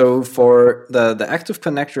 No. So for the active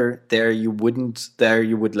connector, you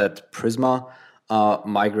would let Prisma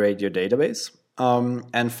migrate your database.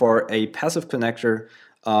 And for a passive connector,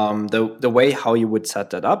 the way how you would set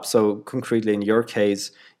that up, so concretely in your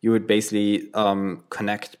case, you would basically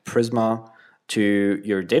connect Prisma to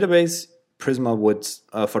your database. Prisma would,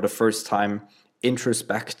 for the first time,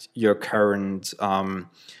 introspect your current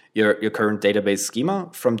database schema.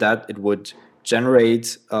 From that, it would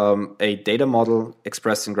generate a data model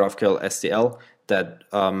expressed in GraphQL SDL that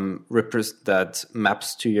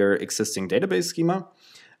maps to your existing database schema.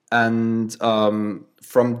 And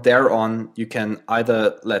from there on, you can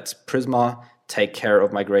either let Prisma take care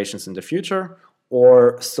of migrations in the future,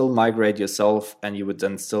 or still migrate yourself, and you would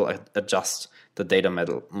then still adjust the data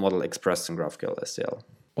model expressed in GraphQL SDL.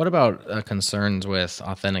 What about concerns with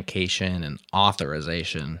authentication and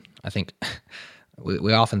authorization? I think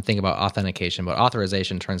we often think about authentication, but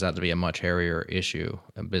authorization turns out to be a much hairier issue,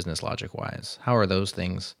 business logic-wise. How are those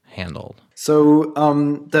things handled? So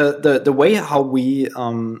the way how we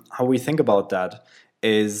think about that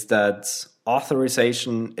is that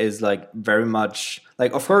authorization is very much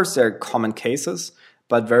of course there are common cases,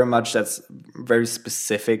 but very much that's very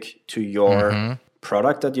specific to your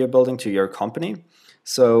product that you're building, to your company.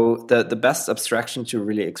 So the best abstraction to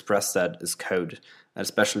really express that is code,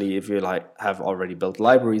 especially if you have already built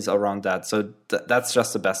libraries around that. So that's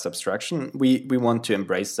just the best abstraction. We want to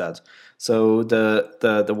embrace that. So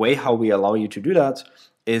the way how we allow you to do that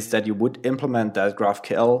is that you would implement that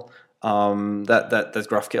GraphQL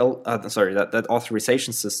that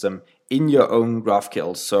authorization system in your own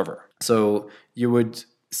GraphQL server. So you would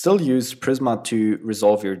still use Prisma to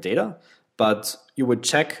resolve your data, but you would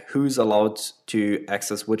check who's allowed to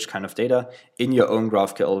access which kind of data in your own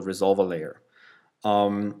GraphQL resolver layer.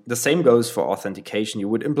 The same goes for authentication. You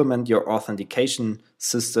would implement your authentication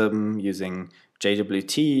system using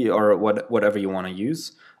JWT or whatever you want to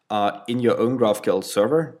use in your own GraphQL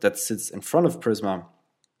server that sits in front of Prisma.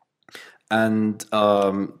 And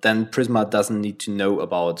then Prisma doesn't need to know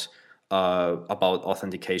about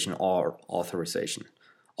authentication or authorization.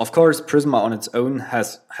 Of course, Prisma on its own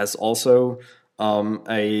has also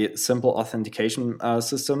a simple authentication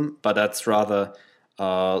system, but that's rather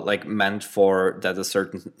meant for that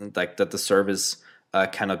that the service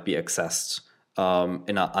cannot be accessed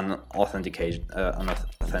in an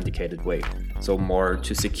unauthenticated way. So more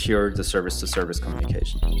to secure the service-to-service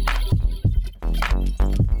communication.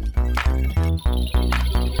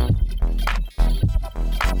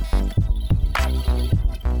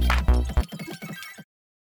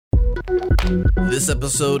 This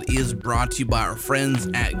episode is brought to you by our friends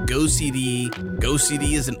at GoCD.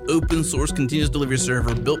 GoCD is an open source continuous delivery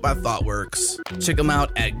server built by ThoughtWorks. Check them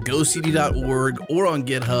out at gocd.org or on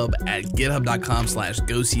GitHub at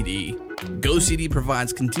github.com/GoCD. GoCD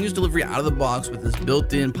provides continuous delivery out of the box with its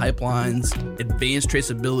built-in pipelines, advanced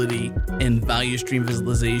traceability, and value stream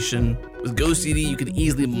visualization. With GoCD, you can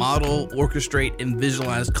easily model, orchestrate, and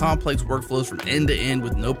visualize complex workflows from end to end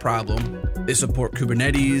with no problem. They support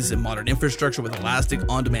Kubernetes and modern infrastructure with elastic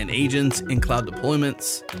on-demand agents and cloud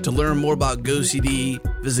deployments. To learn more about GoCD,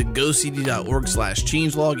 visit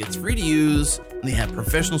gocd.org/changelog. It's free to use, and they have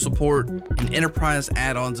professional support and enterprise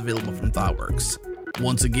add-ons available from ThoughtWorks.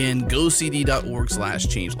 Once again,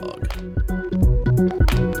 gocd.org/changelog.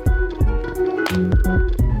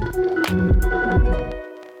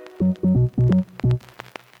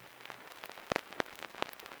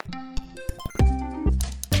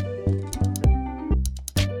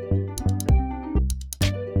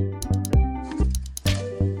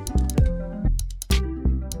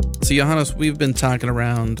 So Johannes, we've been talking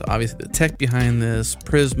around obviously the tech behind this,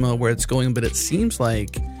 Prisma, where it's going, but it seems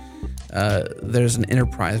like there's an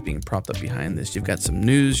enterprise being propped up behind this. You've got some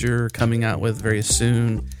news you're coming out with very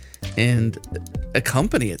soon, and a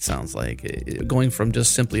company, it sounds like, going from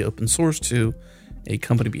just simply open source to a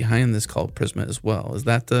company behind this called Prisma as well. Is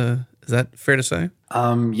that fair to say?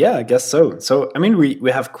 Yeah, I guess so. So, I mean,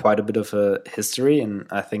 we have quite a bit of a history, and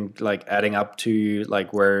I think like adding up to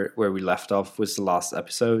like where we left off with the last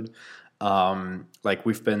episode, like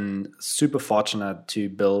we've been super fortunate to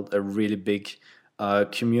build a really big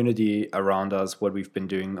community around us. What we've been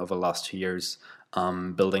doing over the last 2 years,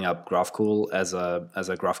 building up GraphQL as a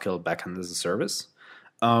GraphQL backend as a service,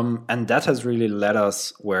 and that has really led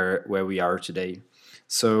us where we are today.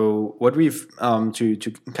 So what we've to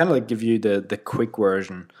kind of like give you the quick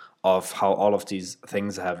version of how all of these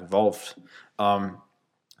things have evolved.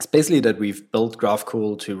 It's basically that we've built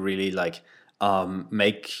GraphQL to really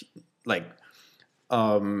make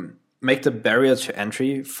the barrier to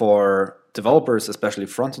entry for developers, especially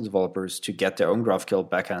front-end developers, to get their own GraphQL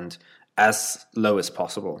backend as low as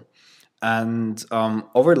possible. And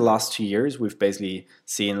over the last 2 years, we've basically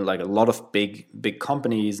seen like a lot of big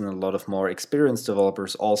companies and a lot of more experienced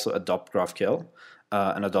developers also adopt GraphQL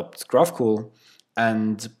and adopt GraphQL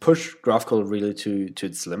and push GraphQL really to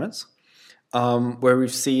its limits. Where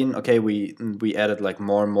we've seen, okay, we added like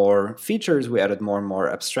more and more features, we added more and more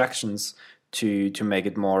abstractions to make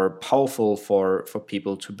it more powerful for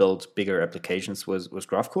people to build bigger applications with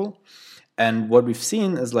GraphQL. And what we've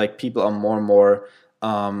seen is like people are more and more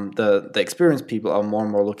the experienced people are more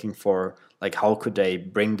and more looking for like how could they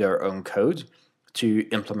bring their own code to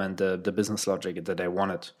implement the business logic that they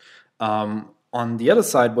wanted. On the other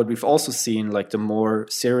side, what we've also seen, like the more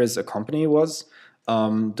serious a company was,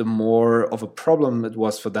 the more of a problem it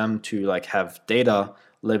was for them to like have data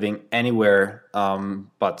living anywhere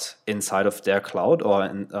but inside of their cloud or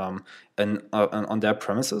on their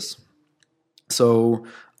premises. So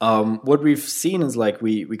what we've seen is like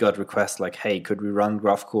we got requests like, hey, could we run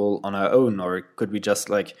GraphQL on our own, or could we just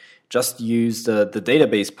use the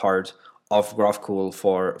database part of GraphQL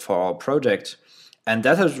for our project? And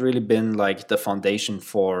that has really been like the foundation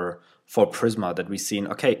for Prisma, that we've seen,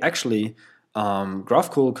 okay, actually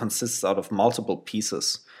GraphQL consists out of multiple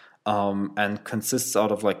pieces and consists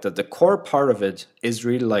out of like the core part of it is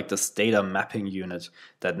really like this data mapping unit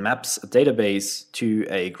that maps a database to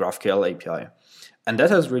a GraphQL API. And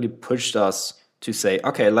that has really pushed us to say,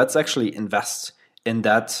 okay, let's actually invest in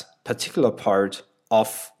that particular part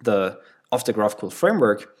of the GraphQL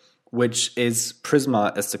framework, which is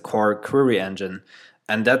Prisma as the core query engine.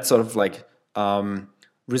 And that sort of like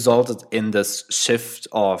resulted in this shift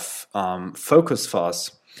of focus for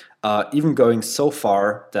us, even going so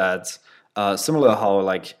far that similar how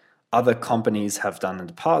like other companies have done in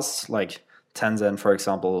the past, like Tencent, for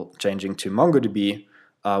example, changing to MongoDB,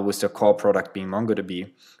 with their core product being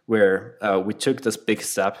MongoDB, where we took this big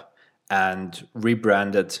step and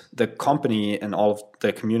rebranded the company and all of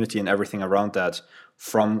the community and everything around that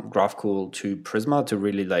from GraphQL to Prisma to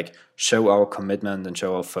really like show our commitment and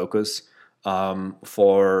show our focus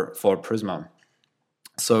for Prisma.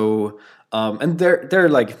 So and there are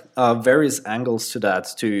like various angles to that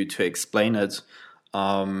to explain it.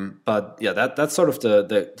 But yeah, that's sort of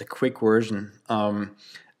the quick version.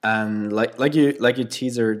 And like you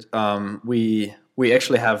teasered, we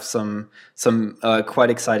actually have some quite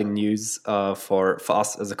exciting news for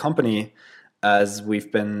us as a company, as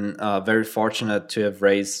we've been very fortunate to have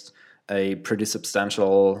raised a pretty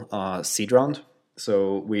substantial seed round.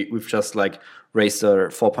 So we've just like raised a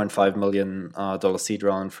 $4.5 million seed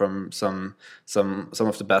round from some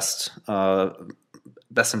of the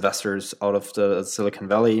best investors out of the Silicon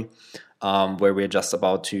Valley, where we're just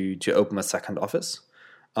about to open a second office.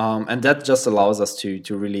 And that just allows us to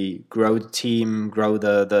really grow the team, grow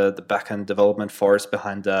the backend development force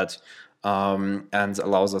behind that, and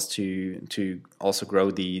allows us to also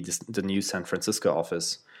grow the new San Francisco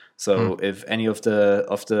office. So if any of the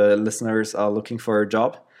listeners are looking for a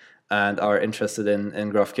job and are interested in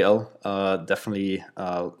GraphQL, definitely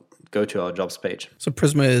go to our jobs page. So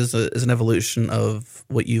Prisma is an evolution of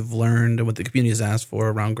what you've learned and what the community has asked for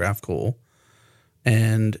around GraphQL,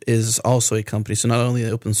 and is also a company. So not only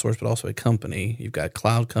open source, but also a company. You've got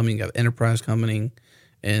cloud coming, you got enterprise coming,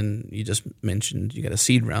 and you just mentioned you got a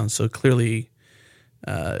seed round. So clearly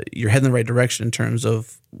you're heading the right direction in terms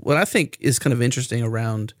of what I think is kind of interesting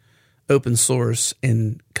around open source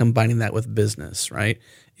and combining that with business, right?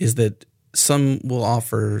 Is that some will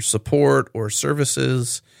offer support or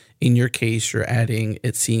services. In your case, you're adding,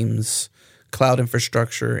 it seems, cloud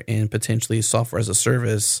infrastructure and potentially software as a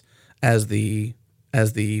service as the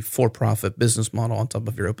for-profit business model on top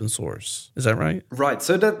of your open source. Is that right? Right.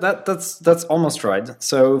 So that's almost right.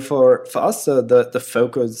 So for us, the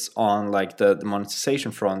focus on like the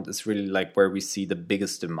monetization front is really like where we see the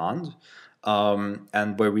biggest demand,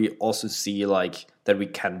 and where we also see like that we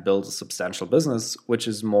can build a substantial business, which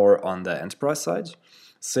is more on the enterprise side.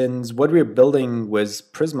 Since what we're building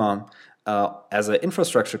with Prisma as an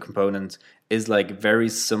infrastructure component is like very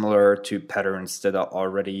similar to patterns that are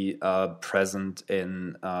already present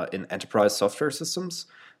in enterprise software systems.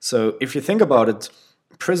 So if you think about it,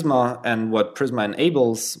 Prisma and what Prisma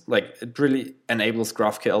enables, like it really enables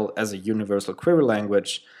GraphQL as a universal query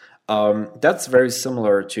language. That's very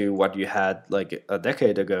similar to what you had like a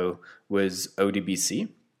decade ago with ODBC.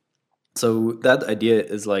 So that idea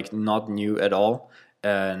is like not new at all,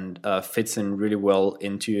 and fits in really well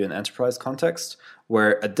into an enterprise context,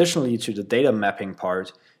 where additionally to the data mapping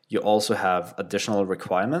part, you also have additional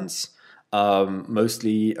requirements,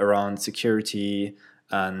 mostly around security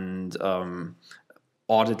and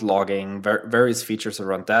audit logging, various features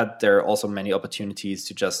around that. There are also many opportunities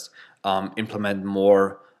to just implement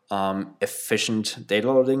more efficient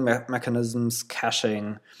data loading mechanisms,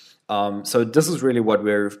 caching. So this is really what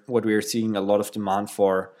we're seeing a lot of demand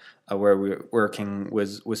for, where we're working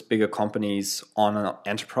with bigger companies on an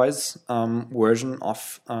enterprise version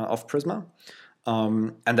of Prisma,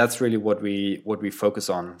 and that's really what we focus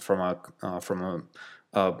on from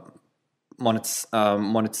a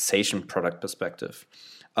monetization product perspective.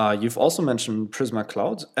 You've also mentioned Prisma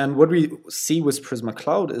Cloud, and what we see with Prisma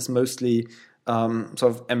Cloud is mostly sort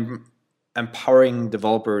of empowering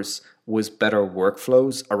developers with better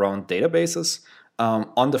workflows around databases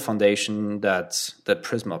on the foundation that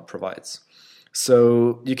Prisma provides.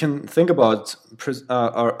 So you can think about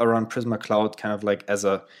around Prisma Cloud kind of like as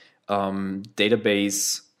a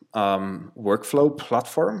database workflow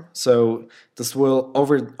platform. So this will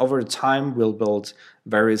over time will build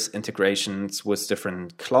various integrations with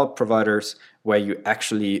different cloud providers where you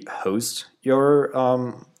actually host your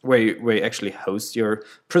where you actually host your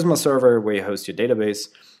Prisma server, where you host your database.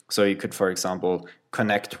 So you could, for example,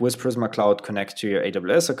 connect with Prisma Cloud, connect to your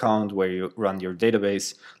AWS account where you run your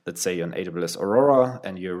database. Let's say on AWS Aurora,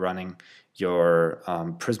 and you're running your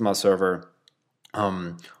Prisma server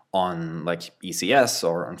on like ECS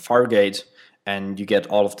or on Fargate, and you get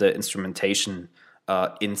all of the instrumentation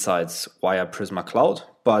insights via Prisma Cloud.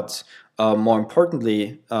 But more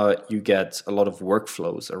importantly, you get a lot of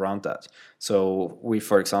workflows around that. So we,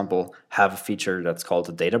 for example, have a feature that's called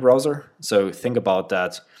the data browser. So think about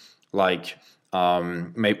that like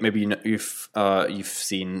maybe you've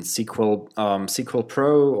seen SQL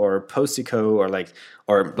Pro or Postico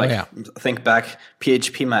or think back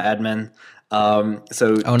PHP My Admin.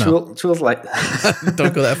 Tools like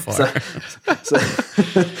Don't go that far.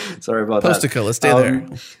 Sorry about Postico, let's stay there.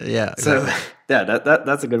 Yeah. So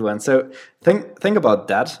that's a good one. So think about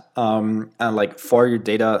that, and like for your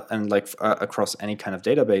data and like across any kind of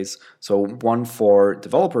database. So one for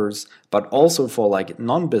developers, but also for like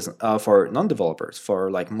non-developers,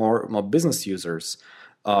 for like more business users.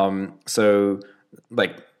 So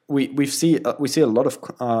like we see a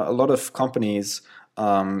lot of companies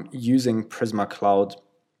using Prisma Cloud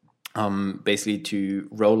basically to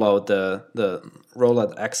roll out the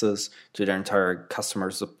rollout access to their entire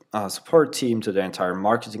customer support team, to their entire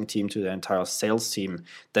marketing team, to their entire sales team,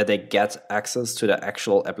 that they get access to the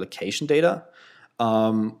actual application data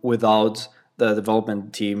without the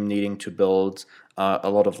development team needing to build a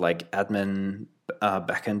lot of like admin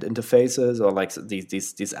backend interfaces or like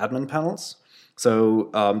these admin panels. So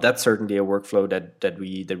that's certainly a workflow that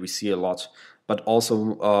we see a lot. But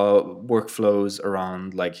also workflows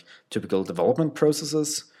around like typical development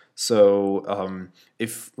processes. So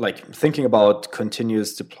if like thinking about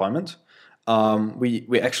continuous deployment,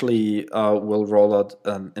 we actually will roll out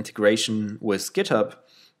an integration with GitHub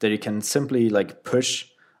that you can simply like push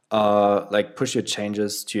your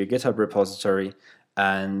changes to your GitHub repository,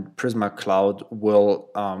 and Prisma Cloud will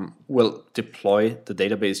deploy the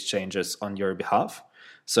database changes on your behalf.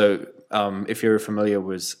 So if you're familiar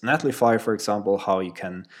with Netlify, for example, how you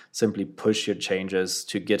can simply push your changes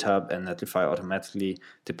to GitHub and Netlify automatically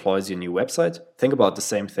deploys your new website, think about the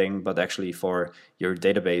same thing, but actually for your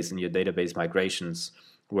database and your database migrations,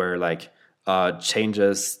 where like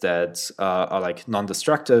changes that are like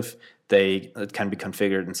non-destructive, it can be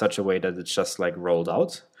configured in such a way that it's just like rolled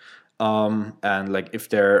out. And like if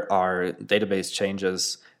there are database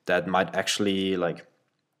changes that might actually like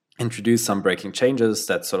introduce some breaking changes,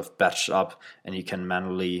 that sort of batched up, and you can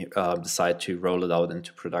manually decide to roll it out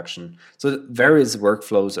into production. So various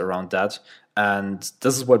workflows around that, and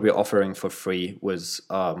this is what we're offering for free with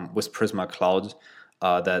Prisma Cloud,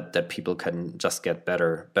 that people can just get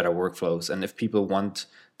better workflows. And if people want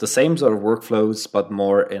the same sort of workflows but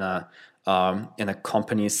more in a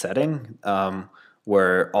company setting,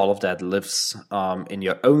 where all of that lives in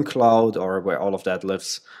your own cloud, or where all of that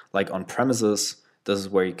lives like on premises, this is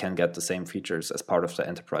where you can get the same features as part of the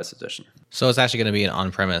Enterprise Edition. So it's actually going to be an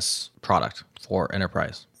on-premise product for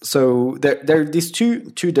Enterprise. So there are these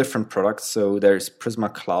two different products. So there's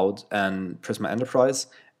Prisma Cloud and Prisma Enterprise,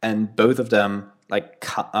 and both of them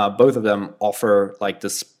offer like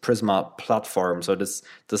this Prisma platform. So this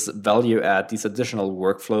value add, these additional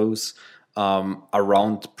workflows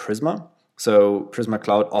around Prisma. So Prisma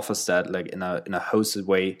Cloud offers that like in a hosted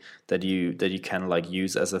way that you can like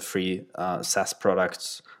use as a free SaaS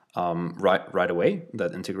product right away,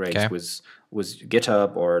 that integrates with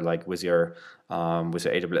GitHub or like with your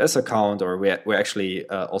AWS account. Or we're actually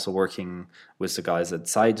also working with the guys at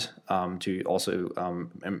Site to also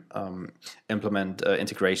implement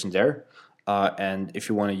integration there. And if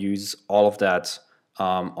you want to use all of that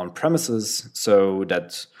on premises, so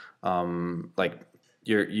that like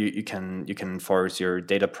you can enforce your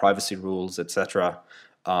data privacy rules, etc.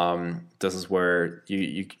 This is where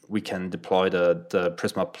we can deploy the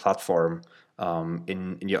Prisma platform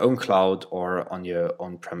in your own cloud or on your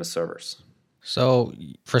on-premise servers. So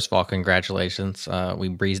first of all, congratulations. We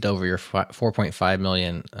breezed over your 4.5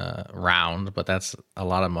 million round, but that's a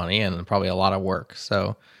lot of money and probably a lot of work.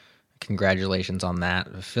 So congratulations on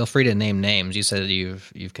that. Feel free to name names. You said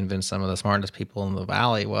you've convinced some of the smartest people in the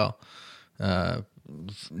Valley. Well,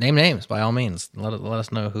 name names by all means. Let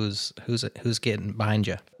us know who's getting behind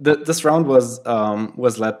you. This round was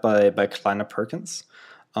led by Kleiner Perkins.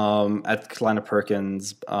 At Kleiner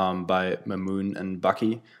Perkins by Mamoon and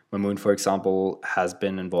Bucky. Mamoon, for example, has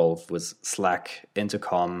been involved with Slack,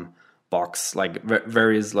 Intercom, Box, like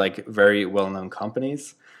various like very well-known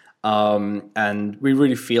companies. And we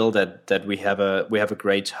really feel that we have a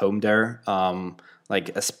great home there, like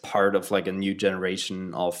as part of like a new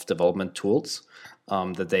generation of development tools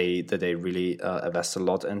that they really invest a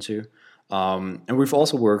lot into. And we've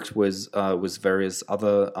also worked with various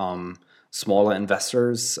other smaller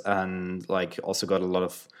investors, and like also got a lot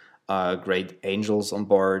of great angels on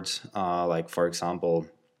board. Like for example,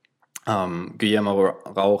 Guillermo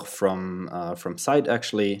Rauch from Site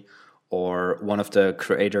actually, or one of the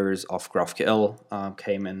creators of GraphQL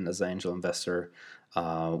came in as an angel investor.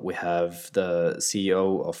 We have the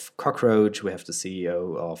CEO of Cockroach. We have the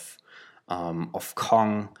CEO of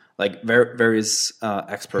Kong. Like various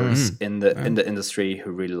experts in the industry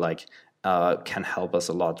who really like can help us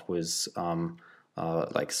a lot with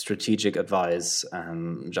like strategic advice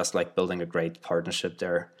and just like building a great partnership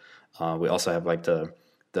there. We also have like the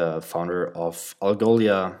the founder of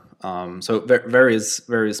Algolia. So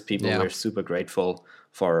various people. Yeah. We're super grateful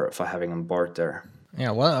for having on board there.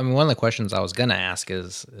 Yeah, well, I mean, one of the questions I was going to ask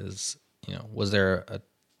is was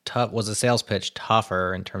the sales pitch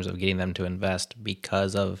tougher in terms of getting them to invest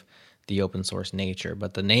because of the open source nature?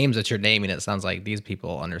 But the names that you're naming, it sounds like these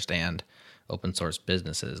people understand open source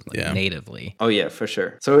businesses natively. Oh yeah, for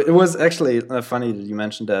sure. So it was actually funny that you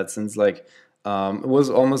mentioned that, since it was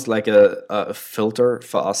almost like a filter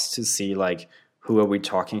for us to see who are we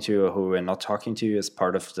talking to or who we're not talking to as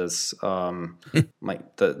part of this this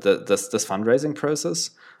fundraising process.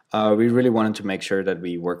 We really wanted to make sure that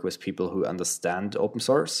we work with people who understand open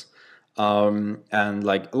source. And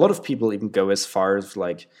a lot of people even go as far as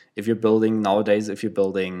if you're building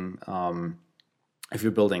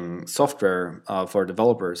software for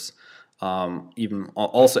developers, even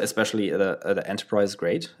also especially at an enterprise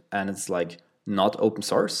grade, and it's not open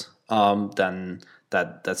source, then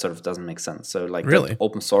that sort of doesn't make sense. So really?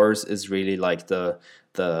 Open source is really the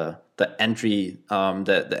entry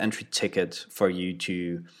the entry ticket for you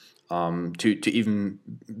to even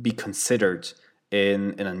be considered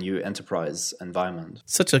in a new enterprise environment.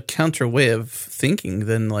 Such a counter way of thinking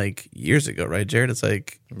than years ago, right, Jared? It's to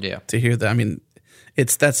hear that. I mean,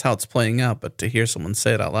 that's how it's playing out, but to hear someone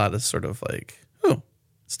say it out loud is sort of oh,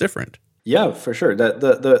 it's different. Yeah, for sure.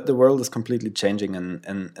 The world is completely changing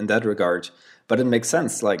in that regard, but it makes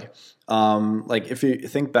sense. If you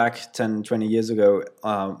think back 10, 20 years ago,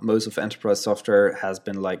 most of enterprise software has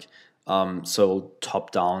been sold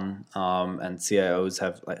top down, and CIOs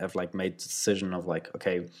have made the decision of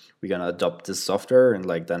okay, we're gonna adopt this software, and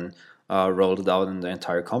then rolled it out in the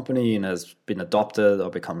entire company, and has been adopted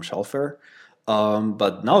or become shelfware.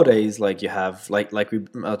 But nowadays, you have we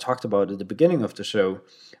talked about at the beginning of the show,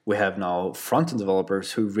 we have now front-end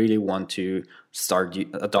developers who really want to start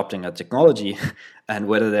adopting a technology, and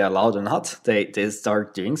whether they're allowed or not, they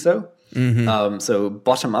start doing so. Mm-hmm. So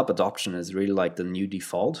bottom-up adoption is really the new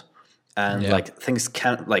default, and things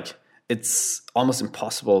can't it's almost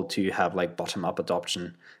impossible to have bottom-up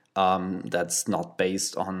adoption that's not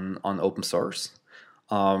based on open source.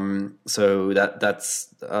 So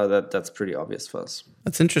that's pretty obvious for us.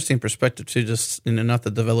 That's interesting perspective too. Just not the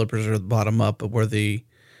developers are the bottom up, but we're the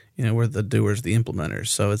doers, the implementers.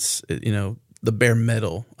 So it's the bare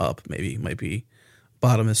metal up might be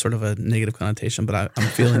bottom is sort of a negative connotation, but I'm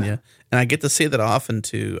feeling you, and I get to say that often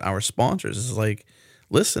to our sponsors. It's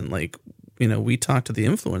listen, we talk to the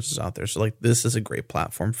influencers out there, so this is a great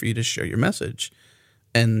platform for you to share your message,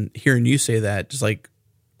 and hearing you say that just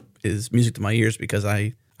is music to my ears, because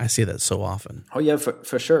I see that so often. Oh yeah,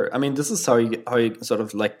 for sure. I mean, this is how you sort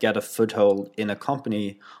of get a foothold in a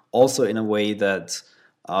company, also in a way that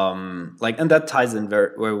and that ties in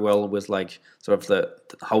very, very well with sort of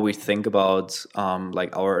how we think about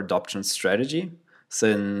our adoption strategy,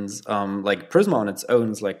 since Prisma on its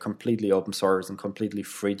own is completely open source and completely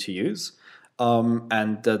free to use,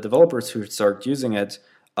 and the developers who start using it,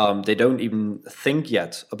 they don't even think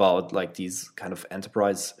yet about these kind of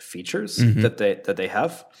enterprise features that they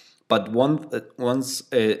have. But once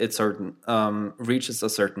it reaches a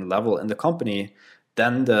certain level in the company,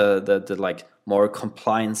 then the more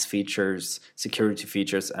compliance features, security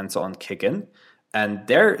features, and so on kick in, and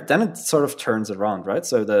then it sort of turns around, right?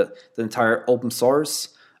 So the entire open source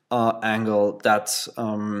angle that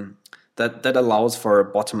allows for a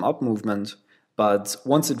bottom up movement. But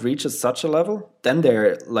once it reaches such a level, then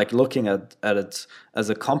they're looking at it as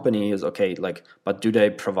a company is okay. But do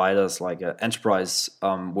they provide us an enterprise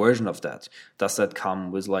version of that? Does that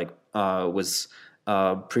come with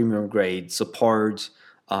premium grade support?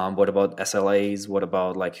 What about SLAs? What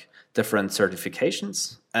about different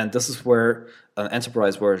certifications? And this is where an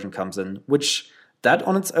enterprise version comes in, which that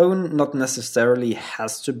on its own not necessarily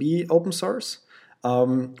has to be open source.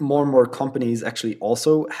 More and more companies actually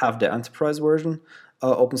also have their enterprise version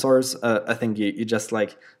open source. I think you just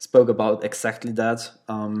spoke about exactly that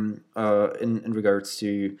in regards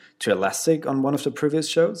to Elastic on one of the previous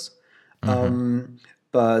shows. Mm-hmm.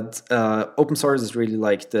 But open source is really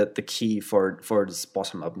the key for this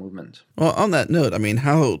bottom up movement. Well, on that note, I mean,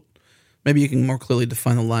 how maybe you can more clearly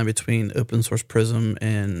define the line between open source Prism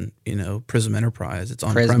and Prism Enterprise. It's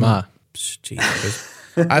on Prisma. Jeez,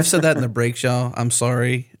 I've said that in the breaks, y'all. I'm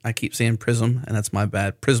sorry. I keep saying Prism, and that's my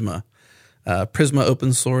bad. Prisma. Prisma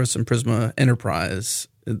open source and Prisma Enterprise.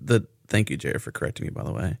 Thank you, Jared, for correcting me, by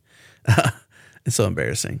the way. It's so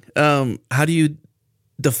embarrassing. How do you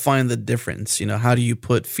define the difference? How do you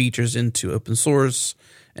put features into open source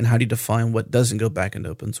And how do you define what doesn't go back into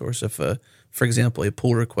open source? If, for example, a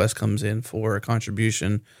pull request comes in for a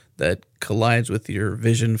contribution that collides with your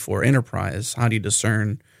vision for enterprise, how do you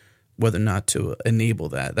discern whether or not to enable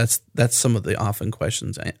that? That's some of the often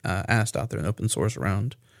questions asked out there in open source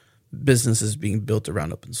around businesses being built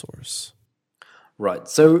around open source. Right.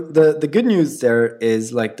 So the good news there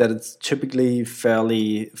is like that it's typically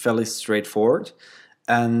fairly straightforward,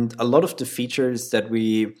 and a lot of the features that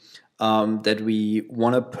we want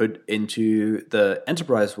to put into the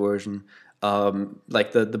enterprise version,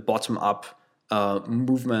 like the bottom up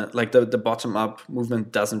movement, like the bottom up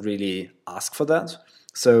movement doesn't really ask for that.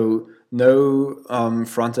 So no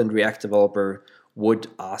front end React developer would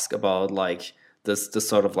ask about like this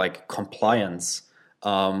sort of like compliance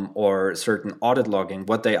or certain audit logging.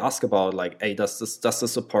 What they ask about, like, hey, does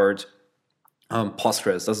this support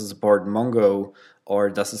Postgres? Does it support Mongo? Or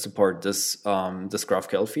does it support this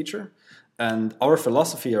GraphQL feature? And our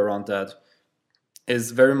philosophy around that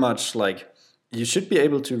is very much like you should be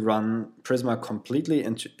able to run Prisma completely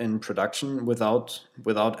in production without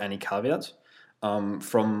any caveat. From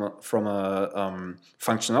a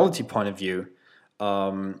functionality point of view,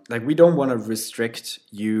 like we don't want to restrict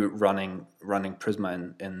you running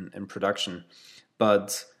Prisma in production,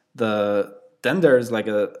 but then there's like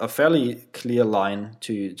a fairly clear line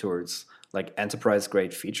towards like enterprise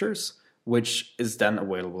grade features, which is then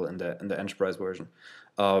available in the enterprise version.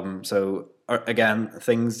 So again,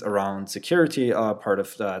 things around security are part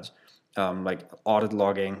of that, like audit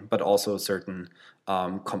logging, but also certain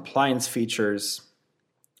compliance features,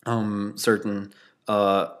 certain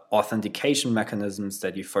authentication mechanisms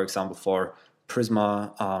that you, for example, for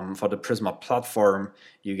Prisma, for the Prisma platform,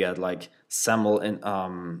 you get like SAML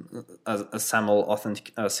a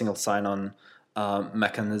SAML single sign-on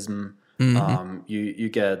mechanism. Mm-hmm. You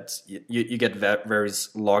get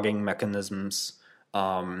various logging mechanisms.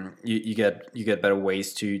 You get better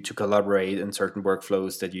ways to collaborate in certain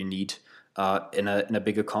workflows that you need in a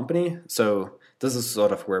bigger company. So this is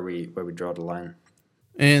sort of where we draw the line.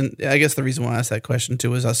 And I guess the reason why I asked that question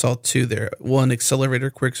too is I saw two there: one accelerator,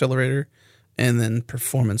 quick accelerator, and then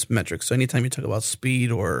performance metrics. So anytime you talk about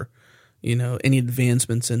speed or any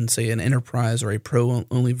advancements in, say, an enterprise or a pro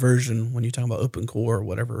only version, when you talk about open core or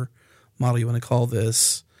whatever model you want to call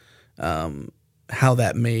this, how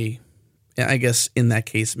that may, I guess in that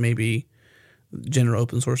case, maybe general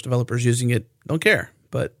open source developers using it don't care,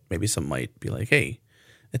 but maybe some might be like, hey,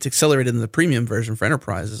 it's accelerated in the premium version for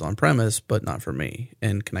enterprises on premise, but not for me.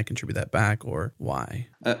 And can I contribute that back, or why?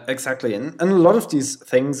 Exactly. And a lot of these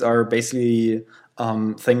things are basically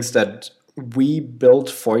things that we build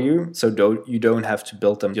for you, so you don't have to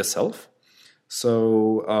build them yourself.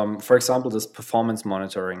 So, for example, this performance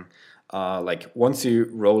monitoring, like once you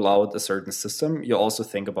roll out a certain system, you also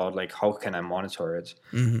think about like, how can I monitor it?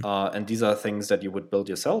 Mm-hmm. And these are things that you would build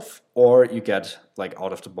yourself, or you get like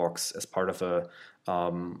out of the box as part of a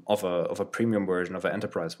premium version, of an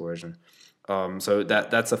enterprise version. So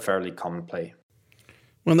that's a fairly common play.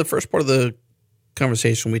 Well, in the first part of the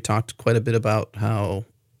conversation, we talked quite a bit about how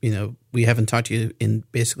we haven't talked to you in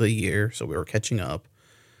basically a year, so we were catching up.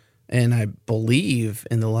 And I believe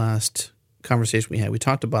in the last conversation we had, we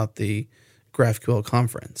talked about the GraphQL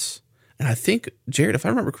conference. And I think, Jared, if I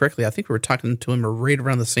remember correctly, I think we were talking to him right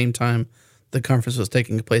around the same time the conference was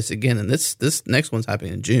taking place again. And this next one's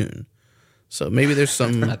happening in June. So maybe there's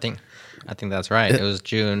some... I think that's right. It was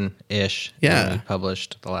June-ish when we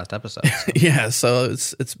published the last episode. So. Yeah, so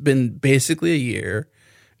it's been basically a year.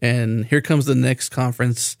 And here comes the next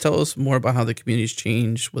conference. Tell us more about how the community's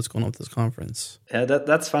changed. What's going on with this conference? Yeah,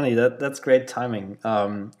 that's funny. That's great timing.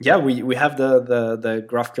 Yeah, we have the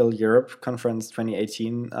GraphQL Europe conference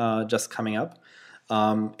 2018 just coming up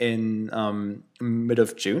in mid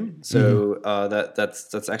of June. So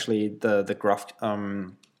that's actually the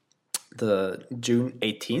June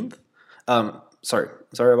 18th.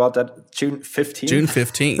 Sorry about that. June 15th. June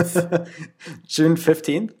 15th. June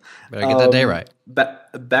 15th. Better get that day right.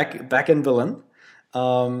 Back in Berlin.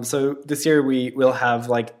 So this year we will have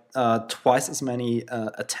like twice as many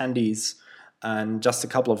attendees. And just a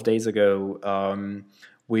couple of days ago,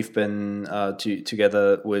 we've been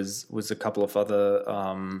together with a couple of other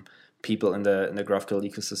people in the GraphQL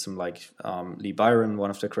ecosystem, like Lee Byron, one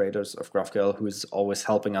of the creators of GraphQL, who is always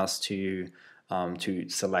helping us to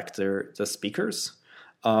select the speakers.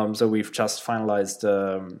 So we've just finalized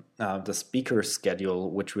the speaker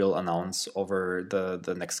schedule, which we'll announce over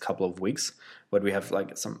the next couple of weeks. But we have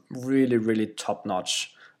like some really, really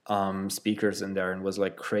top-notch speakers in there, and it was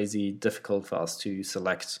like crazy difficult for us to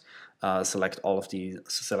select select all of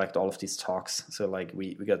these talks. So like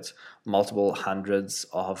we got multiple hundreds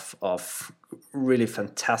of really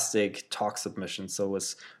fantastic talk submissions. So it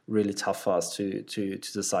was really tough for us to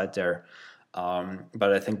decide there.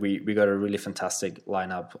 But I think we got a really fantastic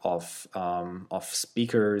lineup of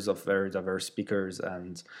speakers, of very diverse speakers,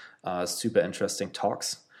 and super interesting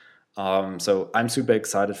talks. So I'm super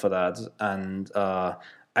excited for that. And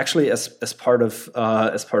actually, as part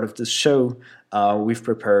of this show, we've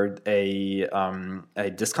prepared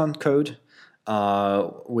a discount code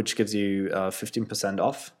which gives you 15%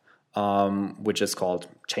 off, which is called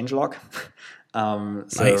Changelog.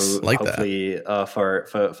 So nice. Like hopefully for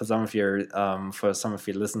some of your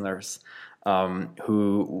listeners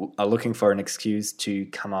who are looking for an excuse to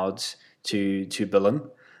come out to Berlin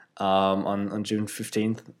on June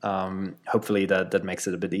 15th, hopefully that makes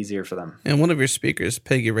it a bit easier for them. And one of your speakers,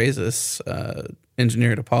 Peggy Reyes,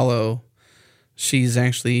 engineer at Apollo, she's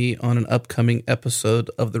actually on an upcoming episode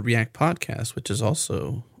of the React podcast, which is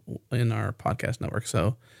also in our podcast network.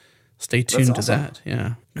 So stay tuned to that.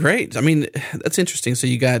 Yeah. Great. I mean, that's interesting. So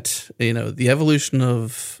you got, the evolution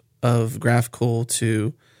of GraphQL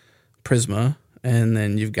to Prisma, and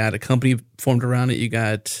then you've got a company formed around it. You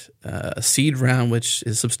got a seed round, which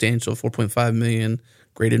is substantial, 4.5 million,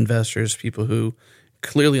 great investors, people who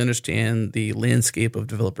clearly understand the landscape of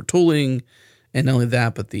developer tooling. And not only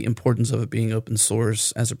that, but the importance of it being open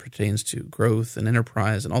source as it pertains to growth and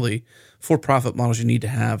enterprise and all the for-profit models you need to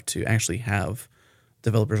have have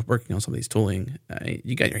developers working on some of these tooling.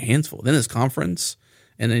 You got your hands full. Then this conference,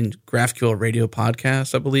 and then GraphQL radio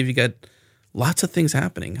podcast. I believe you got lots of things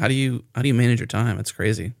happening. How do you manage your time? It's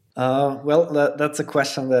crazy. Well, that's a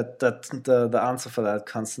question that the answer for that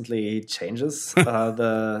constantly changes.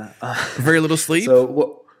 Very little sleep.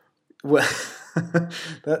 So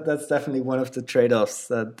that's definitely one of the trade-offs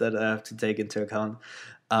that I have to take into account.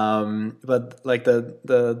 But like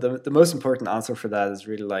the most important answer for that is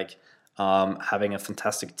really like having a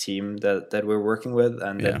fantastic team that we're working with,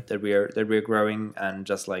 and that we're growing, and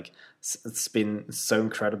just like it's been so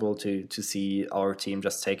incredible to see our team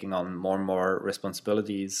just taking on more and more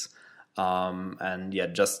responsibilities, and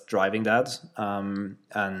just driving that.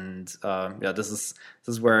 This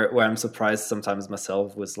is where I'm surprised sometimes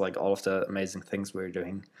myself with like all of the amazing things we're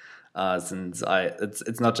doing, since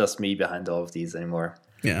it's not just me behind all of these anymore.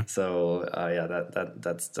 Yeah. So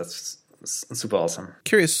that's super awesome.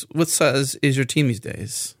 Curious, what size is your team these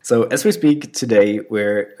days? So as we speak today,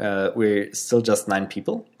 we're still just 9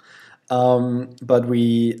 people, but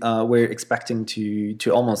we're expecting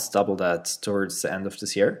to almost double that towards the end of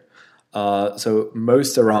this year. So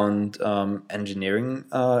most around engineering,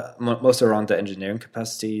 most around the engineering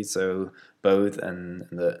capacity. So both in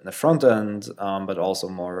the front end, but also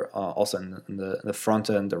more also in the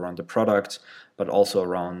front end around the product, but also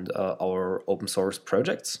around our open source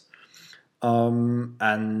projects.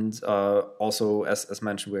 And also, as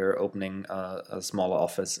mentioned, we're opening a smaller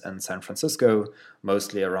office in San Francisco,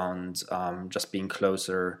 mostly around just being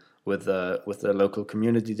closer with the local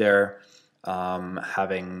community there.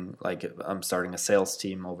 Having starting a sales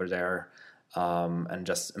team over there, and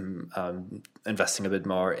just investing a bit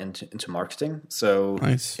more into marketing. So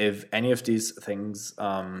nice. If any of these things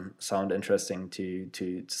sound interesting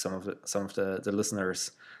to some of the listeners,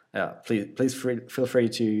 please feel free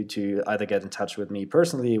to either get in touch with me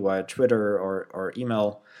personally via Twitter or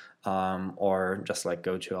email, or just like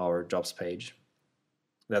go to our jobs page.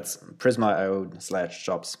 That's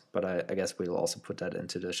prisma.io/jobs, but I guess we'll also put that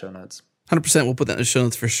into the show notes. 100%. We'll put that in the show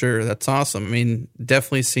notes for sure. That's awesome. I mean,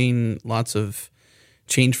 definitely seen lots of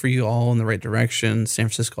change for you all in the right direction. San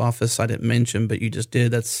Francisco office I didn't mention, but you just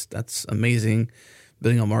did. That's amazing.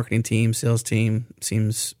 Building a marketing team, sales team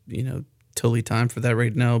seems totally time for that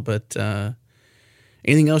right now. But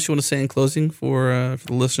anything else you want to say in closing for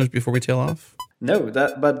the listeners before we tail off? No,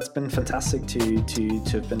 but it's been fantastic to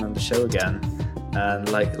have been on the show again, and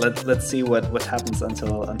let's see what happens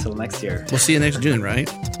until next year. We'll see you next June, right?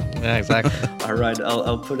 Yeah, exactly. All right,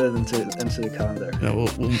 I'll put it into the calendar. Yeah,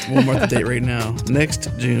 we'll mark the date right now. Next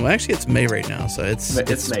June. Well, actually, it's May right now, so it's May.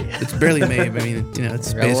 It's barely May. But I mean,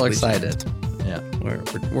 it's we're basically all excited. Yeah,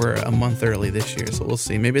 we're a month early this year, so we'll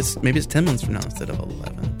see. Maybe it's 10 months from now instead of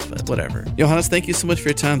 11. But whatever. Johannes, thank you so much for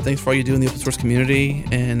your time. Thanks for all you do in the open source community.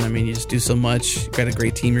 And I mean, you just do so much. You've got a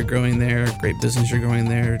great team you're growing there, great business you're growing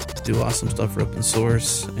there. Do awesome stuff for open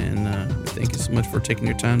source. And thank you so much for taking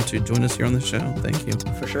your time to join us here on the show. Thank you.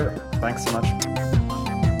 For sure. Thanks so much.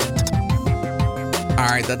 All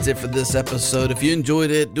right, that's it for this episode. If you enjoyed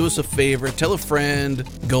it, do us a favor, tell a friend,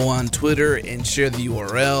 go on Twitter and share the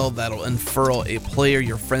URL. That'll unfurl a player.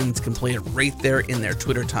 Your friends can play it right there in their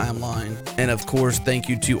Twitter timeline. And of course, thank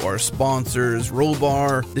you to our sponsors,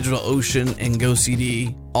 Rollbar, DigitalOcean, and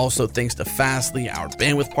GoCD. Also, thanks to Fastly, our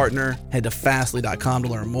bandwidth partner. Head to fastly.com to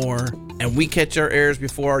learn more. And we catch our errors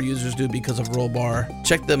before our users do because of Rollbar.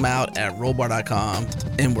 Check them out at rollbar.com.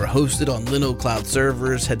 And we're hosted on Linode Cloud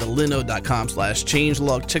servers. Head to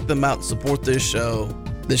linode.com/changelog. Check them out and support this show.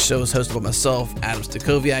 This show is hosted by myself, Adam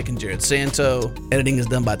Stacoviak, and Jared Santo. Editing is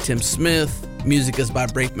done by Tim Smith. Music is by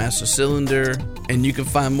Breakmaster Cylinder. And you can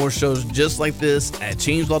find more shows just like this at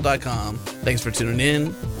changelog.com. Thanks for tuning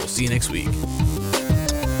in. We'll see you next week.